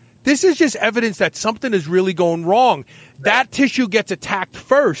 this is just evidence that something is really going wrong. That tissue gets attacked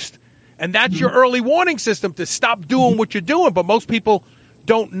first, and that's your early warning system to stop doing what you're doing. But most people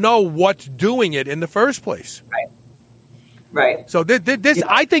don't know what's doing it in the first place. Right. So this,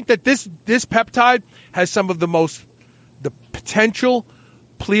 I think that this peptide has some of the potential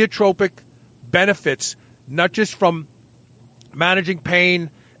pleiotropic benefits, not just from managing pain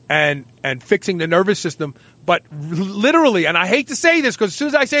and fixing the nervous system, but literally, and I hate to say this because as soon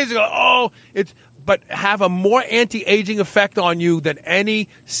as I say this, but have a more anti-aging effect on you than any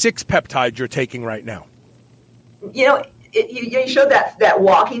 6 peptides you're taking right now. You showed that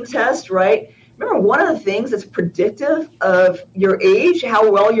walking test, right? Remember, one of the things that's predictive of your age,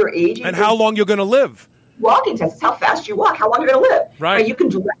 how well you're aging, and how long you're going to live. Walking test is how fast you walk, how long you're going to live. Right. You can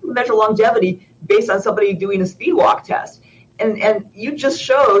directly measure longevity based on somebody doing a speed walk test, and you just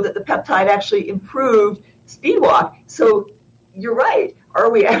showed that the peptide actually improved speed walk. So you're right. Are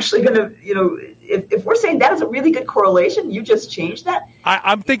we actually going to, if we're saying that is a really good correlation, you just changed that?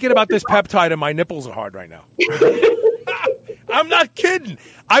 I'm thinking about this peptide and my nipples are hard right now. I'm not kidding.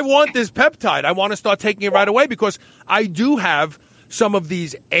 I want this peptide. I want to start taking it right away because I do have some of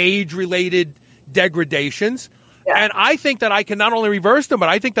these age-related degradations. Yeah. And I think that I can not only reverse them, but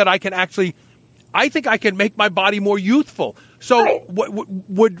I think that I can make my body more youthful. So right.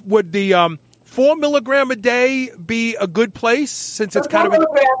 Would the 4 milligram a day be a good place since it's kind of... 4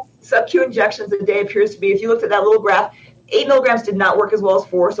 milligrams sub-Q injections a day appears to be, if you looked at that little graph, 8 milligrams did not work as well as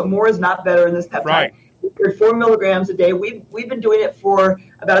 4, so more is not better in this peptide. Right. 4 milligrams a day. We've been doing it for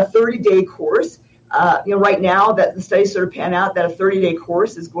about a 30-day course. Right now that the studies sort of pan out, that a 30-day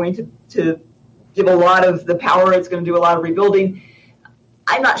course is going to give a lot of the power. It's going to do a lot of rebuilding.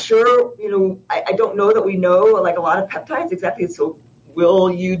 I'm not sure, I don't know that we know, like a lot of peptides exactly. So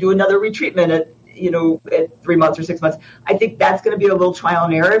will you do another retreatment at 3 months or 6 months? I think that's going to be a little trial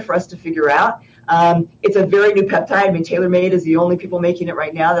and error for us to figure out. It's a very new peptide. I mean, TaylorMade is the only people making it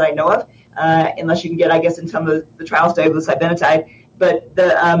right now that I know of, unless you can get, I guess, in some of the trial study with Cibinetide. But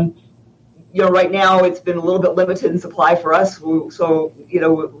right now it's been a little bit limited in supply for us. So,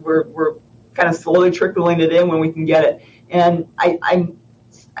 we're kind of slowly trickling it in when we can get it. And I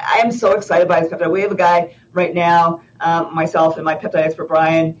am so excited by this peptide. We have a guy right now, myself and my peptide expert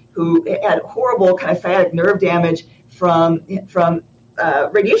Brian, who had horrible kind of sciatic nerve damage from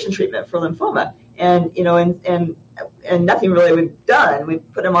radiation treatment for lymphoma, and nothing really was done. We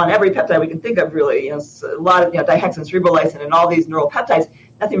put him on every peptide we can think of, really. A lot of dihexin, cerebrolysin, and all these neuropeptides.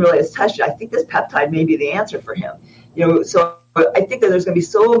 Nothing really has touched it. I think this peptide may be the answer for him. So I think that there's going to be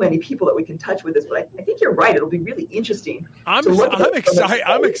so many people that we can touch with this. But I think you're right. It'll be really interesting. I'm excited.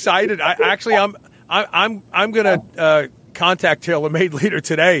 I'm excited. I'm going to contact TaylorMade later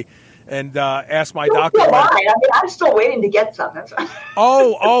today and ask my doctor. I'm still waiting to get some.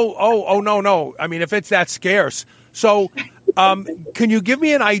 No. I mean, if it's that scarce. So can you give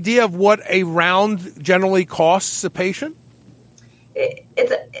me an idea of what a round generally costs a patient?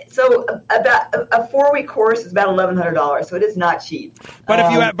 About a 4-week course is about $1,100, so it is not cheap.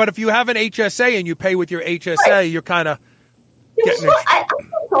 But if you have an HSA and you pay with your HSA, right. You're kind of getting it. I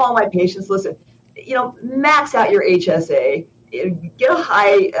tell all my patients, listen, max out your HSA. Get a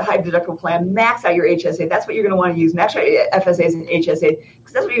high deductible plan, max out your HSA. That's what you're going to want to use. Max out your FSAs and HSA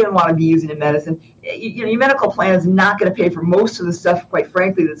because that's what you're going to want to be using in medicine. Your medical plan is not going to pay for most of the stuff, quite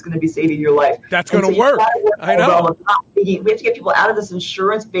frankly, that's going to be saving your life. That's going to work. I know. We have to get people out of this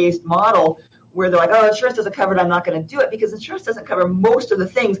insurance-based model where they're like, insurance doesn't cover it, I'm not going to do it, because insurance doesn't cover most of the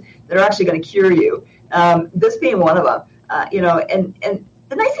things that are actually going to cure you. This being one of them. And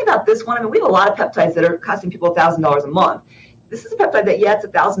the nice thing about this one, we have a lot of peptides that are costing people $1,000 a month. This is a peptide that, it's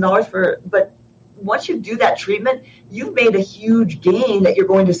 $1,000 but once you do that treatment, you've made a huge gain that you're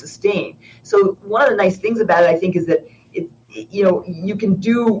going to sustain. So one of the nice things about it, I think, is that you can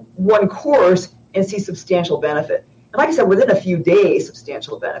do one course and see substantial benefit. And like I said, within a few days,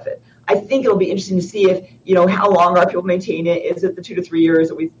 substantial benefit. I think it'll be interesting to see if, how long are people maintain it? Is it the 2 to 3 years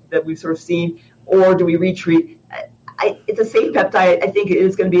that we've sort of seen, or do we retreat? It's a safe peptide. I think it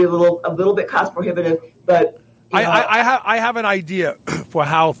is going to be a little bit cost prohibitive, but I have an idea for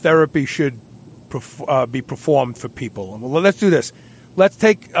how therapy should be performed for people. Well, let's do this. Let's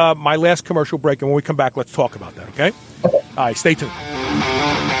take my last commercial break, and when we come back, let's talk about that, okay? All right, stay tuned.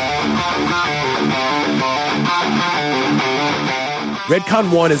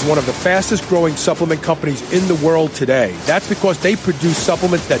 Redcon One is one of the fastest growing supplement companies in the world today. That's because they produce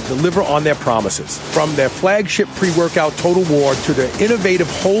supplements that deliver on their promises. From their flagship pre-workout Total War to their innovative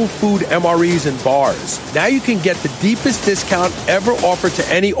whole food MREs and bars. Now you can get the deepest discount ever offered to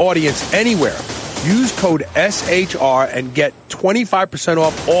any audience anywhere. Use code SHR and get 25%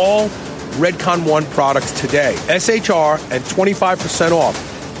 off all Redcon One products today. SHR and 25% off.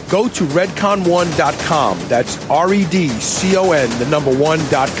 Go to redcon1.com. That's REDCON, the number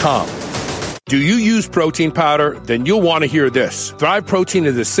 1.com. Do you use protein powder? Then you'll want to hear this. Thrive Protein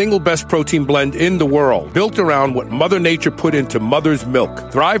is the single best protein blend in the world, built around what Mother Nature put into mother's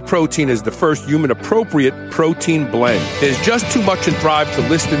milk. Thrive Protein is the first human-appropriate protein blend. There's just too much in Thrive to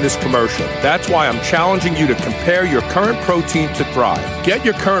list in this commercial. That's why I'm challenging you to compare your current protein to Thrive. Get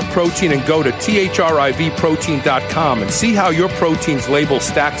your current protein and go to thrivprotein.com and see how your protein's label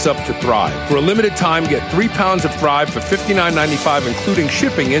stacks up to Thrive. For a limited time, get 3 pounds of Thrive for $59.95, including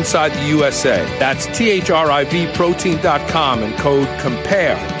shipping inside the USA. That's thrivprotein.com and code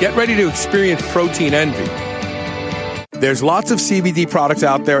COMPARE. Get ready to experience protein envy. There's lots of CBD products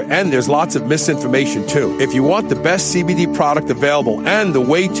out there, and there's lots of misinformation, too. If you want the best CBD product available and the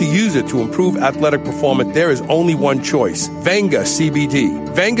way to use it to improve athletic performance, there is only one choice: Venga CBD.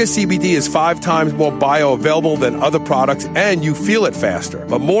 Venga CBD is 5 times more bioavailable than other products, and you feel it faster.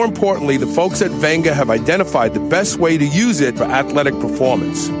 But more importantly, the folks at Venga have identified the best way to use it for athletic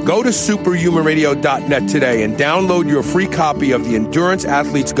performance. Go to superhumanradio.net today and download your free copy of the Endurance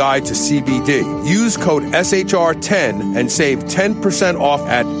Athlete's Guide to CBD. Use code SHR10 and save 10% off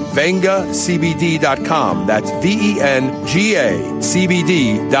at vengacbd.com. That's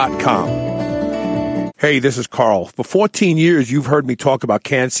VENGACBD.com. Hey, this is Carl. For 14 years, you've heard me talk about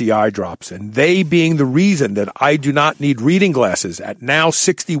Can-C eye drops, and they being the reason that I do not need reading glasses at now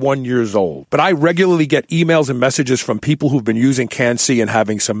 61 years old. But I regularly get emails and messages from people who've been using Can-C and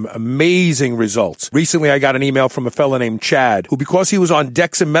having some amazing results. Recently, I got an email from a fella named Chad, who, because he was on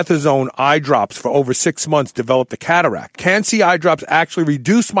dexamethasone eye drops for over 6 months, developed a cataract. Can-C eye drops actually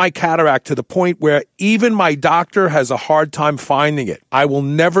reduced my cataract to the point where even my doctor has a hard time finding it. I will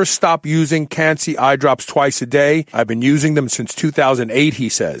never stop using Can-C eye drops twice a day. I've been using them since 2008, he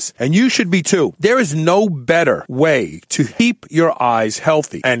says. And you should be too. There is no better way to keep your eyes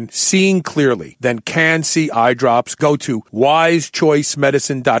healthy and seeing clearly than Can-C eye drops. Go to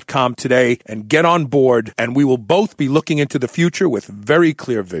wisechoicemedicine.com today and get on board, and we will both be looking into the future with very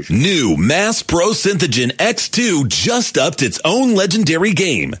clear vision. New Mass Pro Synthogen X2 just upped its own legendary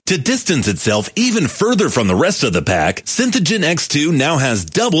game. To distance itself even further from the rest of the pack, Synthogen X2 now has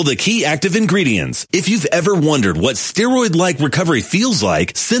double the key active ingredients. If you've ever wondered what steroid-like recovery feels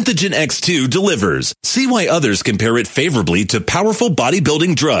like, Synthogen X2 delivers. See why others compare it favorably to powerful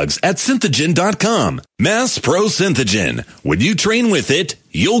bodybuilding drugs at Synthogen.com. Mass Pro Synthogen. When you train with it,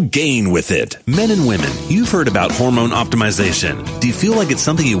 you'll gain with it. Men and women, you've heard about hormone optimization. Do you feel like it's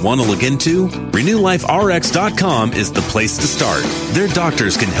something you want to look into? RenewLifeRx.com is the place to start. Their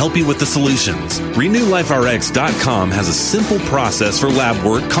doctors can help you with the solutions. RenewLifeRx.com has a simple process for lab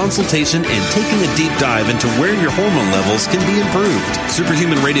work, consultation, and taking a deep dive into where your hormone levels can be improved.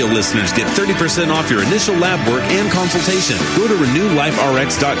 Superhuman Radio listeners get 30% off your initial lab work and consultation. Go to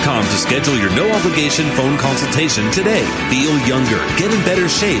RenewLifeRx.com to schedule your no-obligation phone consultation today. Feel younger, get in better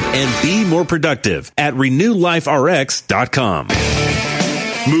shape, and be more productive at RenewLifeRx.com.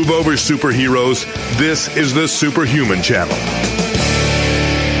 Move over, superheroes. This is the Superhuman Channel.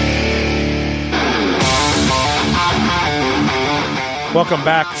 Welcome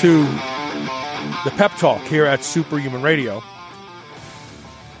back to the Pep Talk here at Superhuman Radio.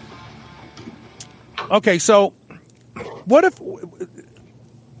 Okay, so what if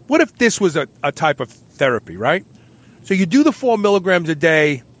this was a type of therapy, right? So you do the 4 milligrams a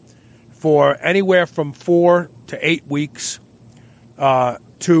day for anywhere from 4 to 8 weeks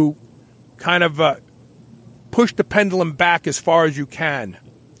to kind of push the pendulum back as far as you can,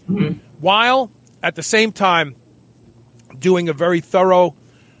 while at the same time doing a very thorough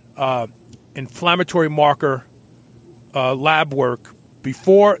inflammatory marker lab work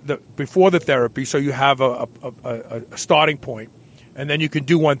before the therapy, so you have a starting point, and then you can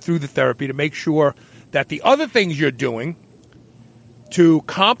do one through the therapy to make sure that the other things you're doing to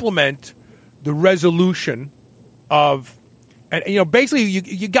complement the resolution of, and basically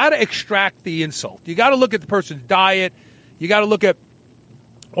you got to extract the insult. You got to look at the person's diet. You got to look at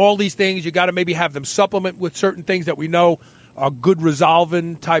all these things. You got to maybe have them supplement with certain things that we know good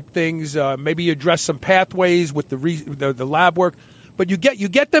resolving type things. Maybe you address some pathways with the lab work, but you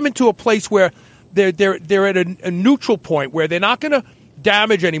get them into a place where they're at a neutral point where they're not going to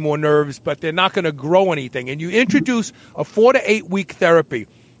damage any more nerves, but they're not going to grow anything. And you introduce a 4 to 8 week therapy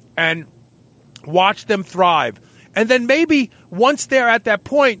and watch them thrive. And then maybe once they're at that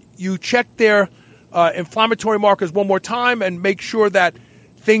point, you check their inflammatory markers one more time and make sure that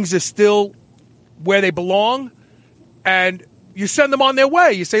things are still where they belong. And you send them on their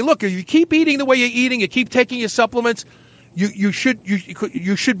way. You say, look, if you keep eating the way you're eating, you keep taking your supplements, you should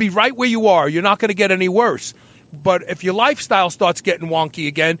be right where you are. You're not going to get any worse. But if your lifestyle starts getting wonky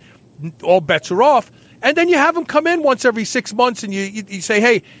again, all bets are off. And then you have them come in once every 6 months, and you say,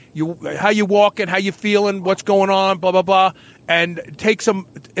 hey, how you walking, how you feeling, what's going on, blah, blah, blah, and take some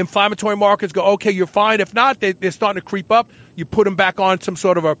inflammatory markers, go, okay, you're fine. If not, they're starting to creep up. You put them back on some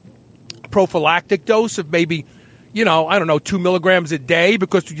sort of a prophylactic dose of maybe, 2 milligrams a day,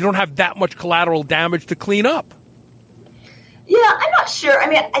 because you don't have that much collateral damage to clean up. Yeah, I'm not sure. I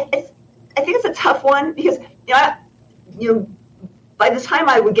mean, I think it's a tough one because, by the time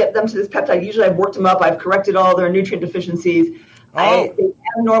I would get them to this peptide, usually I've worked them up. I've corrected all their nutrient deficiencies. They have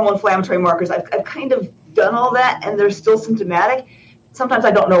normal inflammatory markers. I've kind of done all that, and they're still symptomatic. Sometimes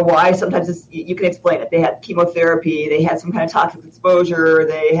I don't know why. Sometimes you can explain it. They had chemotherapy. They had some kind of toxic exposure.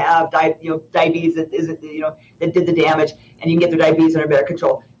 They have diabetes that did the damage, and you can get their diabetes under better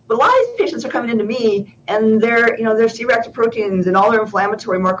control. But a lot of these patients are coming into me, and their C-reactive proteins and all their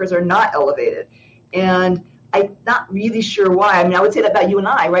inflammatory markers are not elevated, and I'm not really sure why. I mean, I would say that about you and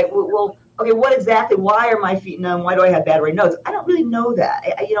I, right? Well, okay, what exactly? Why are my feet numb? Why do I have bad Raynaud's? I don't really know that.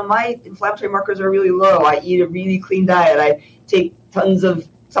 My inflammatory markers are really low. I eat a really clean diet. I take tons of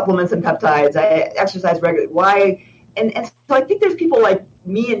supplements and peptides. I exercise regularly. Why? And so I think there's people like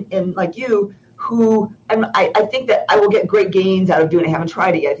me and like you who I think that I will get great gains out of doing it. I haven't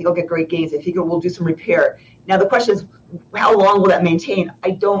tried it yet. I think I'll get great gains. I think it will do some repair. Now, the question is, how long will that maintain? I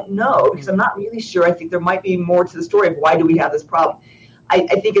don't know, because I'm not really sure. I think there might be more to the story of why do we have this problem. I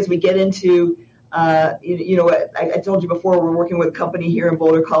think as we get into, I told you before, we're working with a company here in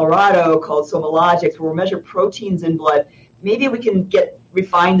Boulder, Colorado called Cymbalta, where we measure proteins in blood. Maybe we can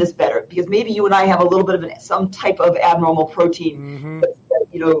refine this better, because maybe you and I have a little bit of some type of abnormal protein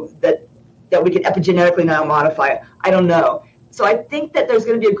that we can epigenetically now modify. I don't know. So I think that there's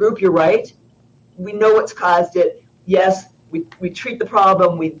going to be a group, you're right. We know what's caused it. Yes, we treat the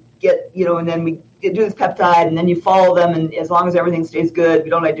problem, we get, and then we do this peptide, and then you follow them, and as long as everything stays good, we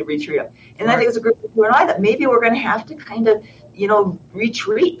don't need to retreat them. And I think it's a group of you and I that maybe we're going to have to kind of,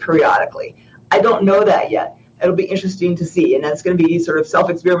 retreat periodically. I don't know that yet. It'll be interesting to see, and that's going to be sort of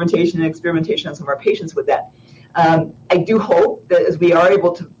self-experimentation and experimentation on some of our patients with that. I do hope that as we are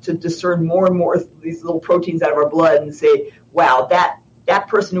able to discern more and more of these little proteins out of our blood and say, wow, that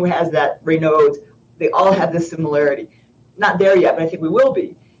person who has that Raynaud's, they all have this similarity. Not there yet, but I think we will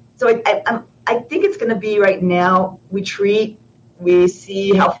be. So I think it's going to be right now, we treat, we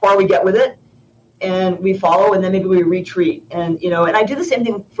see how far we get with it, and we follow, and then maybe we retreat. And I do the same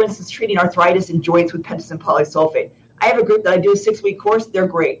thing, for instance, treating arthritis in joints with pentosine polysulfate. I have a group that I do a 6-week course, they're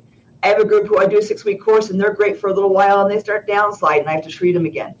great. I have a group who I do a 6-week course, and they're great for a little while, and they start downslide, and I have to treat them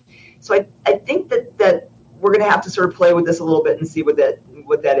again. So I think that we're going to have to sort of play with this a little bit and see what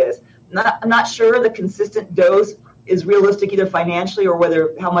that is. I'm not sure the consistent dose is realistic either financially or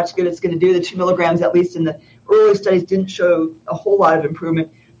whether how much good it's going to do. The 2 milligrams, at least in the early studies, didn't show a whole lot of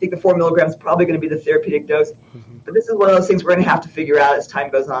improvement. I think the 4 milligrams is probably going to be the therapeutic dose. Mm-hmm. But this is one of those things we're going to have to figure out as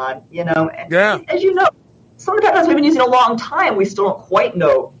time goes on. And as you know, some of the peptides we've been using a long time, we still don't quite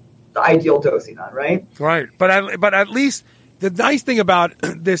know the ideal dosing on, right? Right. But at least the nice thing about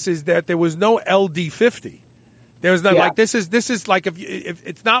this is that there was no LD50. There was not like this is like if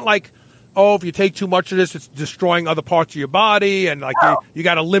it's not like, if you take too much of this, it's destroying other parts of your body, and like you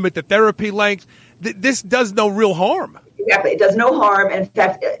got to limit the therapy length. This does no real harm. Exactly, it does no harm. In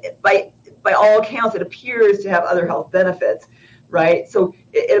fact, by all accounts, it appears to have other health benefits, right? So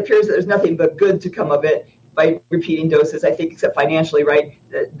it appears that there's nothing but good to come of it by repeating doses. I think, except financially, right?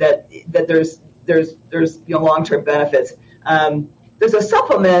 That there's long-term benefits. There's a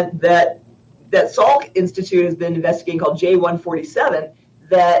supplement that Salk Institute has been investigating called J147.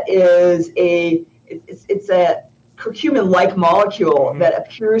 That is it's a curcumin-like molecule that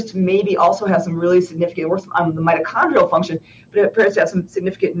appears to maybe also have some really significant, it works on the mitochondrial function, but it appears to have some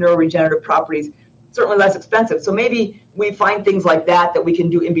significant neuroregenerative properties, certainly less expensive. So maybe we find things like that we can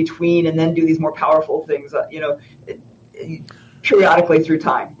do in between and then do these more powerful things, periodically through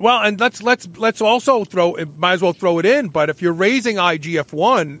time. Well, and let's also might as well throw it in, but if you're raising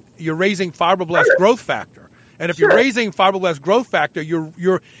IGF-1, you're raising fibroblast growth factor. And if you're raising fibroblast growth factor,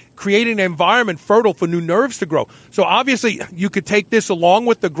 you're creating an environment fertile for new nerves to grow. So obviously, you could take this along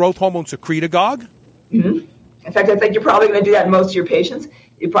with the growth hormone secretagogue. Mm-hmm. In fact, I think you're probably going to do that in most of your patients.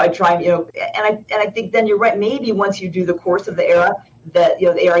 You probably try, and I think then you're right. Maybe once you do the course of the ARA, that the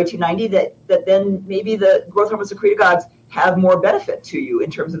ARA 290, that then maybe the growth hormone secretagogues have more benefit to you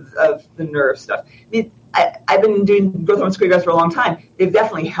in terms of the nerve stuff. I mean, I've been doing growth hormone secretagogues for a long time. They've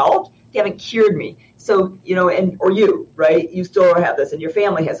definitely helped. They haven't cured me. So, or you, right? You still have this, and your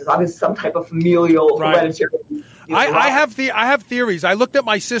family has this. Obviously, some type of familial hereditary. I have theories. I looked at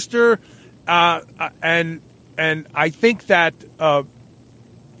my sister, and I think that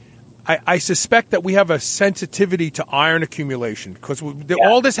I suspect that we have a sensitivity to iron accumulation because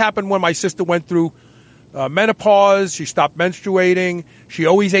all this happened when my sister went through menopause. She stopped menstruating. She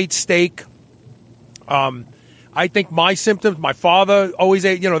always ate steak. I think my symptoms, my father always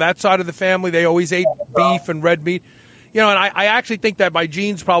ate, that side of the family, they always ate beef and red meat. And I actually think that my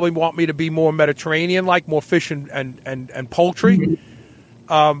genes probably want me to be more Mediterranean-like, more fish and poultry.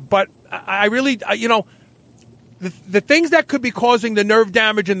 But I really, the things that could be causing the nerve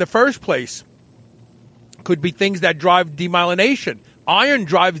damage in the first place could be things that drive demyelination. Iron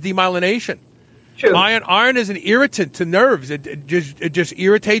drives demyelination. True. Iron is an irritant to nerves. It just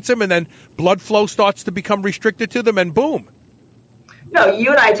irritates them, and then blood flow starts to become restricted to them, and boom. No,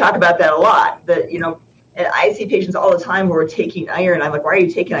 you and I talk about that a lot. That and I see patients all the time who are taking iron. I'm like, why are you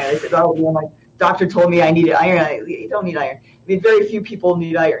taking iron? I said, my doctor told me I needed iron. You don't need iron. I mean, very few people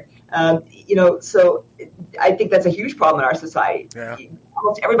need iron. So I think that's a huge problem in our society. Yeah.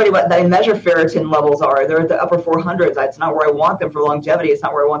 Almost everybody that I measure ferritin levels they're at the upper 400s. It's not where I want them for longevity. It's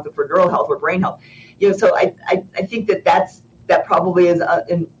not where I want them for neural health or brain health. So I think that probably is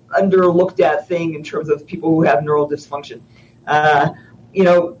an underlooked at thing in terms of people who have neural dysfunction. But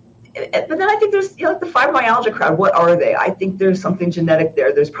then I think there's the fibromyalgia crowd. What are they? I think there's something genetic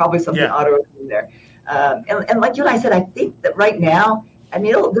there. There's probably something autoimmune there. And like you and I said, I think that right now,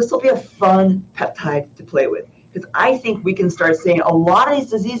 this will be a fun peptide to play with. Because I think we can start seeing a lot of these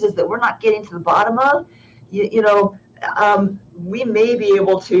diseases that we're not getting to the bottom of, we may be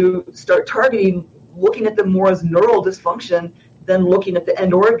able to start targeting, looking at them more as neural dysfunction than looking at the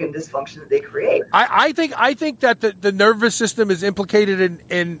end organ dysfunction that they create. I think that the nervous system is implicated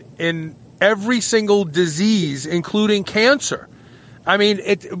in every single disease, including cancer. I mean,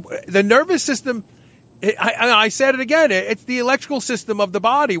 the nervous system. I said it again. It's the electrical system of the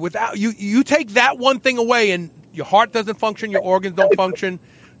body. Without you take that one thing away, and your heart doesn't function, your organs don't function,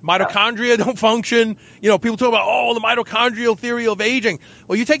 mitochondria don't function. People talk about the mitochondrial theory of aging.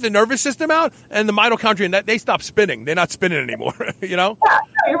 Well, you take the nervous system out, and the mitochondria, and they stop spinning. They're not spinning anymore. Yeah,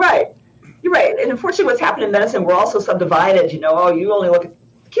 you're right. You're right. And unfortunately, what's happened in medicine, we're also subdivided. You only look at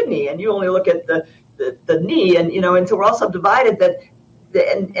the kidney, and you only look at the knee, and so we're all subdivided that.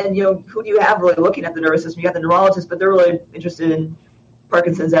 And who do you have really looking at the nervous system? You got the neurologists, but they're really interested in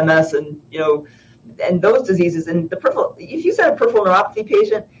Parkinson's, MS, and those diseases. And the peripheral. If you send a peripheral neuropathy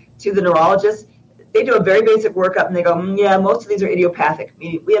patient to the neurologist, they do a very basic workup, and they go, most of these are idiopathic.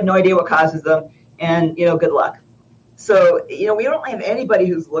 Meaning we have no idea what causes them, and good luck. So we don't have anybody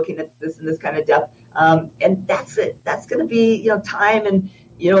who's looking at this in this kind of depth, and that's it. That's going to be time and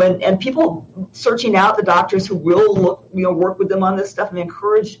people searching out the doctors who will work with them on this stuff, and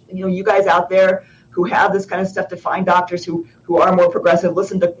encourage, you guys out there who have this kind of stuff to find doctors who are more progressive.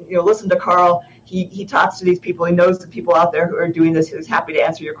 Listen to Carl. He talks to these people. He knows the people out there who are doing this. He's happy to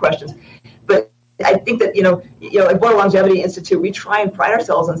answer your questions. But I think that, at Border Longevity Institute, we try and pride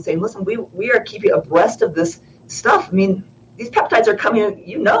ourselves on saying, listen, we are keeping abreast of this stuff. I mean, these peptides are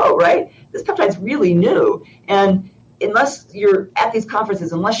coming, right? This peptide's really new. And unless you're at these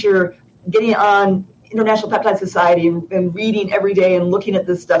conferences, unless you're getting on International Peptide Society and reading every day and looking at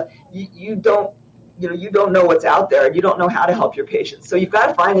this stuff, you don't know what's out there. You don't know how to help your patients. So you've got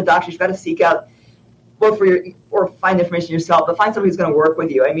to find the doctor. You've got to seek out or find information yourself, but find somebody who's going to work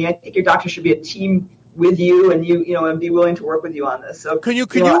with you. I mean, I think your doctor should be a team with you, and and be willing to work with you on this. So can you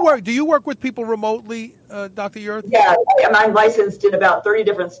work? Do you work with people remotely, Dr. Yurth? Yeah, I'm licensed in about 30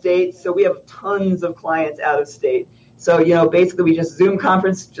 different states, so we have tons of clients out of state. So, basically we just Zoom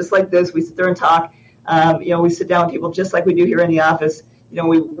conference just like this. We sit there and talk. We sit down with people just like we do here in the office.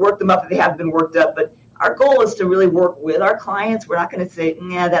 We work them up if they haven't been worked up. But our goal is to really work with our clients. We're not going to say,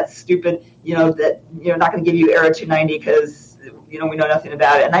 that's stupid, that not going to give you ARA 290 because, we know nothing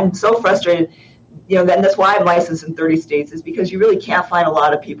about it. And I'm so frustrated, and that's why I'm licensed in 30 states, is because you really can't find a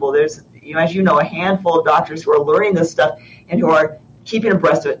lot of people. There's, as a handful of doctors who are learning this stuff and who are keeping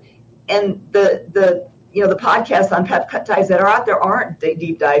abreast of it. And the the podcasts on peptides that are out there aren't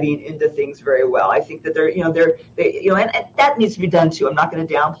deep diving into things very well. I think that and that needs to be done too. I'm not going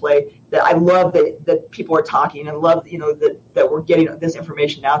to downplay that. I love that people are talking and love, that we're getting this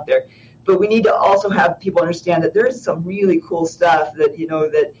information out there. But we need to also have people understand that there is some really cool stuff that,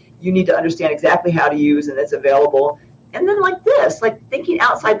 that you need to understand exactly how to use and that's available. And then like thinking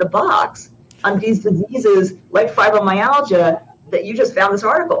outside the box on these diseases like fibromyalgia that you just found this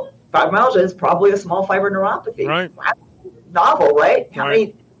article. Fibromyalgia is probably a small fiber neuropathy. Right. Novel, right? How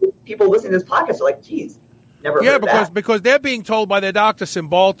many people listening to this podcast are like, geez, never heard that. Because they're being told by their doctor,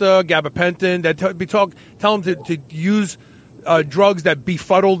 Cymbalta, gabapentin, that tell them to use drugs that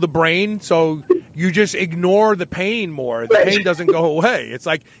befuddle the brain, so you just ignore the pain more. The pain doesn't go away. It's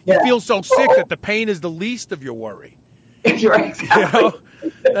like you feel so sick that the pain is the least of your worry. Right, exactly.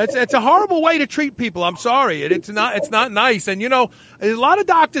 It's a horrible way to treat people. I'm sorry. It's not nice. And there's a lot of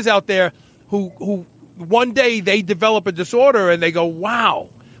doctors out there who one day they develop a disorder and they go, wow,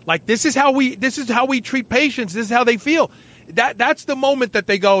 like this is how we treat patients. This is how they feel. That's the moment that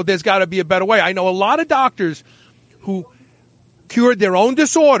they go, there's got to be a better way. I know a lot of doctors who cured their own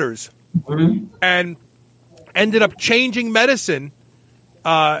disorders and ended up changing medicine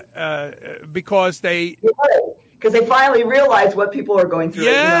because they finally realized what people are going through.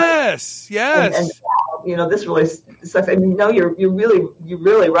 Yes. And this really sucks. I mean, you're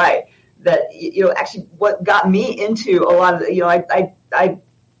really right that actually what got me into a lot of I've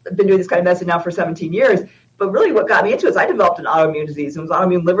been doing this kind of medicine now for 17 years. But really what got me into it is I developed an autoimmune disease. It was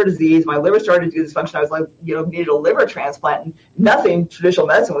autoimmune liver disease. My liver started to do dysfunction. I was like, needed a liver transplant, and nothing traditional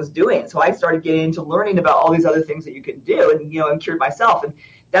medicine was doing. So I started getting into learning about all these other things that you can do and cured myself. And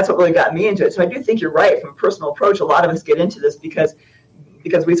that's what really got me into it. So I do think you're right. From a personal approach, a lot of us get into this because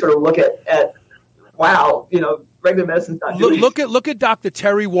we sort of look at wow, regular medicine's not doing it. Look at Dr.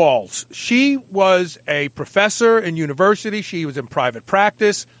 Terry Walls. She was a professor in university. She was in private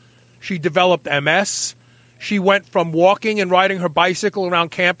practice. She developed MS. She went from walking and riding her bicycle around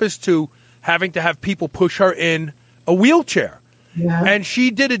campus to having to have people push her in a wheelchair. Yeah. And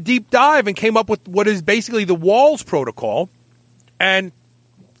she did a deep dive and came up with what is basically the Walls protocol. And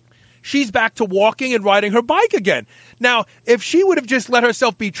she's back to walking and riding her bike again. Now, if she would have just let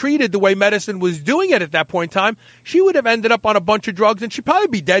herself be treated the way medicine was doing it at that point in time, she would have ended up on a bunch of drugs and she'd probably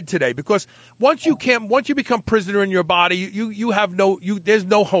be dead today, because once you become prisoner in your body, there's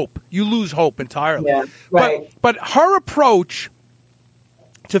no hope. You lose hope entirely. Yeah, right. But her approach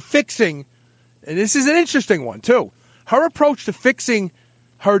to fixing, and this is an interesting one too, her approach to fixing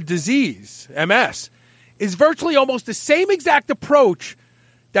her disease, MS, is virtually almost the same exact approach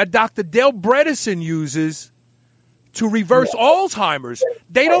that Dr. Dale Bredesen uses to reverse Alzheimer's.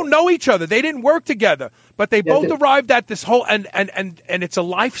 They don't know each other. They didn't work together, but they both arrived at this whole, and it's a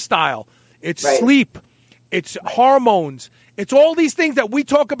lifestyle. It's sleep. It's hormones. It's all these things that we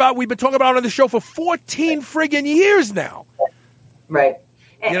talk about. We've been talking about on the show for 14 friggin' years now. Right.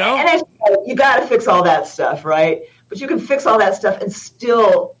 And you got to fix all that stuff, right? But you can fix all that stuff and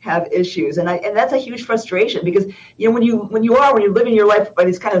still have issues, and that's a huge frustration, because when you're living your life by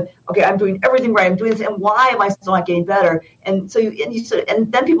these kind of, okay, I'm doing everything right, I'm doing this, and why am I still not getting better? And so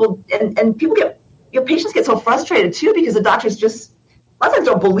then people get, patients get so frustrated too, because the doctors just a lot of times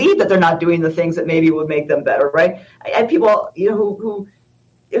don't believe that they're not doing the things that maybe would make them better, right? I had people who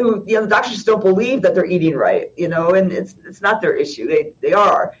the doctors just don't believe that they're eating right, and it's not their issue. They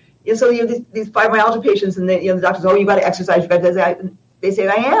are. So these fibromyalgia patients, and the doctors, you got to exercise. You got to. They say,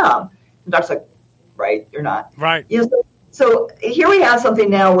 I am. And the doctor's like, right, you're not. Right. So here we have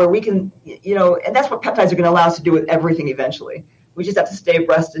something now where we can, and that's what peptides are going to allow us to do with everything eventually. We just have to stay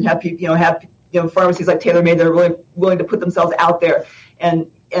abreast and have people, pharmacies like TaylorMade that are really willing to put themselves out there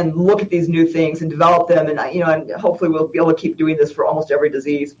and look at these new things and develop them, and and hopefully we'll be able to keep doing this for almost every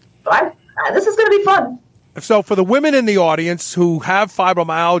disease. But this is going to be fun. So for the women in the audience who have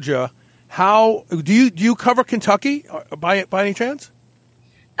fibromyalgia, how do you cover Kentucky by any chance?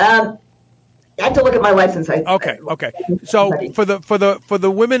 I have to look at my license. Okay. So for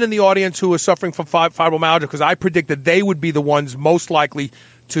the women in the audience who are suffering from fibromyalgia, because I predict that they would be the ones most likely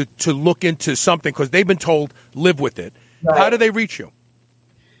to look into something, because they've been told live with it. Right. How do they reach you?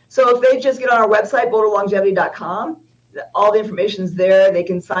 So if they just get on our website, boulderlongevity.com. All the information is there. They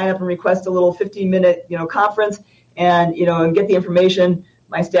can sign up and request a little 15-minute, conference, and and get the information.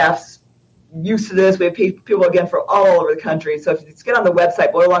 My staff's used to this. We have people again from all over the country. So if you just get on the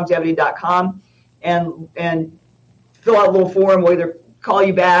website, boulderlongevity.com, and fill out a little form, we'll either call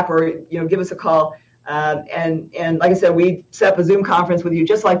you back or give us a call. And like I said, we set up a Zoom conference with you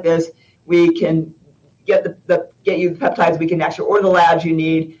just like this. We can get you the peptides. We can actually order the labs you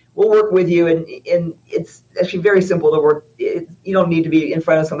need. we'll work with you. And it's actually very simple to work. You don't need to be in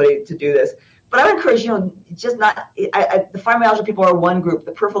front of somebody to do this. But I would encourage, just not, the fibromyalgia people are one group,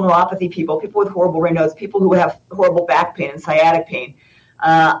 the peripheral neuropathy people with horrible Raynaud's, people who have horrible back pain and sciatic pain.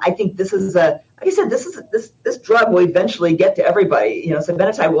 I think this is like I said, this drug will eventually get to everybody.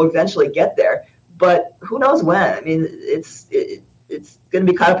 Cibinetide will eventually get there, but who knows when? I mean, it's going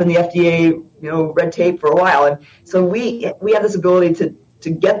to be caught up in the FDA, red tape for a while. And so we have this ability to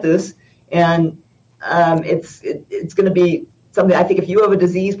get this, and it's going to be something. I think if you have a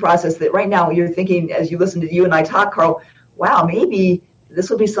disease process that right now you're thinking, as you listen to you and I talk, Carl, wow, maybe this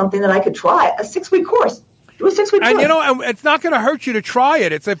would be something that I could try. A 6-week course. Do a 6-week course. And it's not going to hurt you to try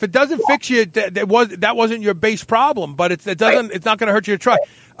it. It's if it doesn't fix you, that wasn't your base problem. But it's not going to hurt you to try.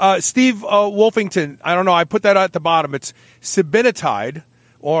 Steve Wolfington, I don't know. I put that at the bottom. It's Cibinetide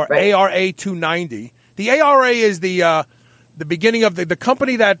or ARA 290. The ARA is the beginning of the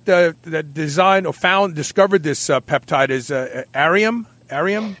company that designed or discovered this peptide is Aram.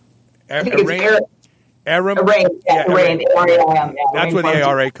 That's where the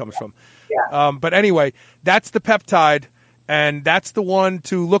ARA comes from. Yeah. But anyway, that's the peptide, and that's the one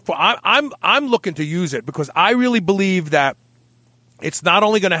to look for. I'm looking to use it because I really believe that it's not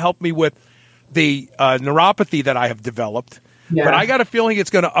only going to help me with the neuropathy that I have developed, but I got a feeling it's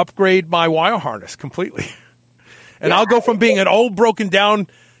going to upgrade my wire harness completely. And I'll go from being an old, broken down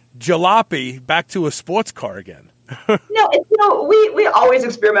jalopy back to a sports car again. We always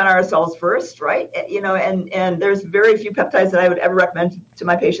experiment ourselves first, right? And there's very few peptides that I would ever recommend to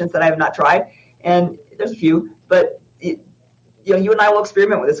my patients that I have not tried. And there's a few, but you and I will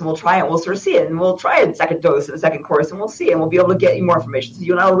experiment with this, and we'll try it, and we'll sort of see it, and we'll try a second dose and a second course, and we'll see, and we'll be able to get you more information. So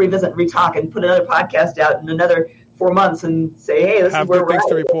you and I will revisit and retalk and put another podcast out in another 4 months and say, hey, this is where we're at. Have good things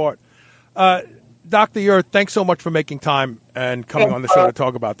to report. Dr. Yurth, thanks so much for making time and coming on the show to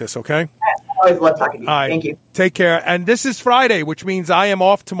talk about this, okay? I always love talking to you. All right. Thank you. Take care. And this is Friday, which means I am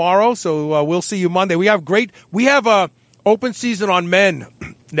off tomorrow, so we'll see you Monday. We have a open season on men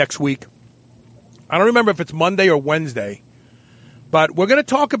next week. I don't remember if it's Monday or Wednesday, but we're going to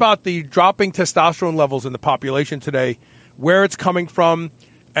talk about the dropping testosterone levels in the population today, where it's coming from,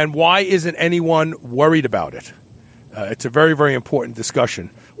 and why isn't anyone worried about it. It's a very, very important discussion.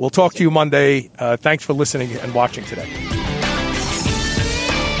 We'll talk to you Monday. Thanks for listening and watching today.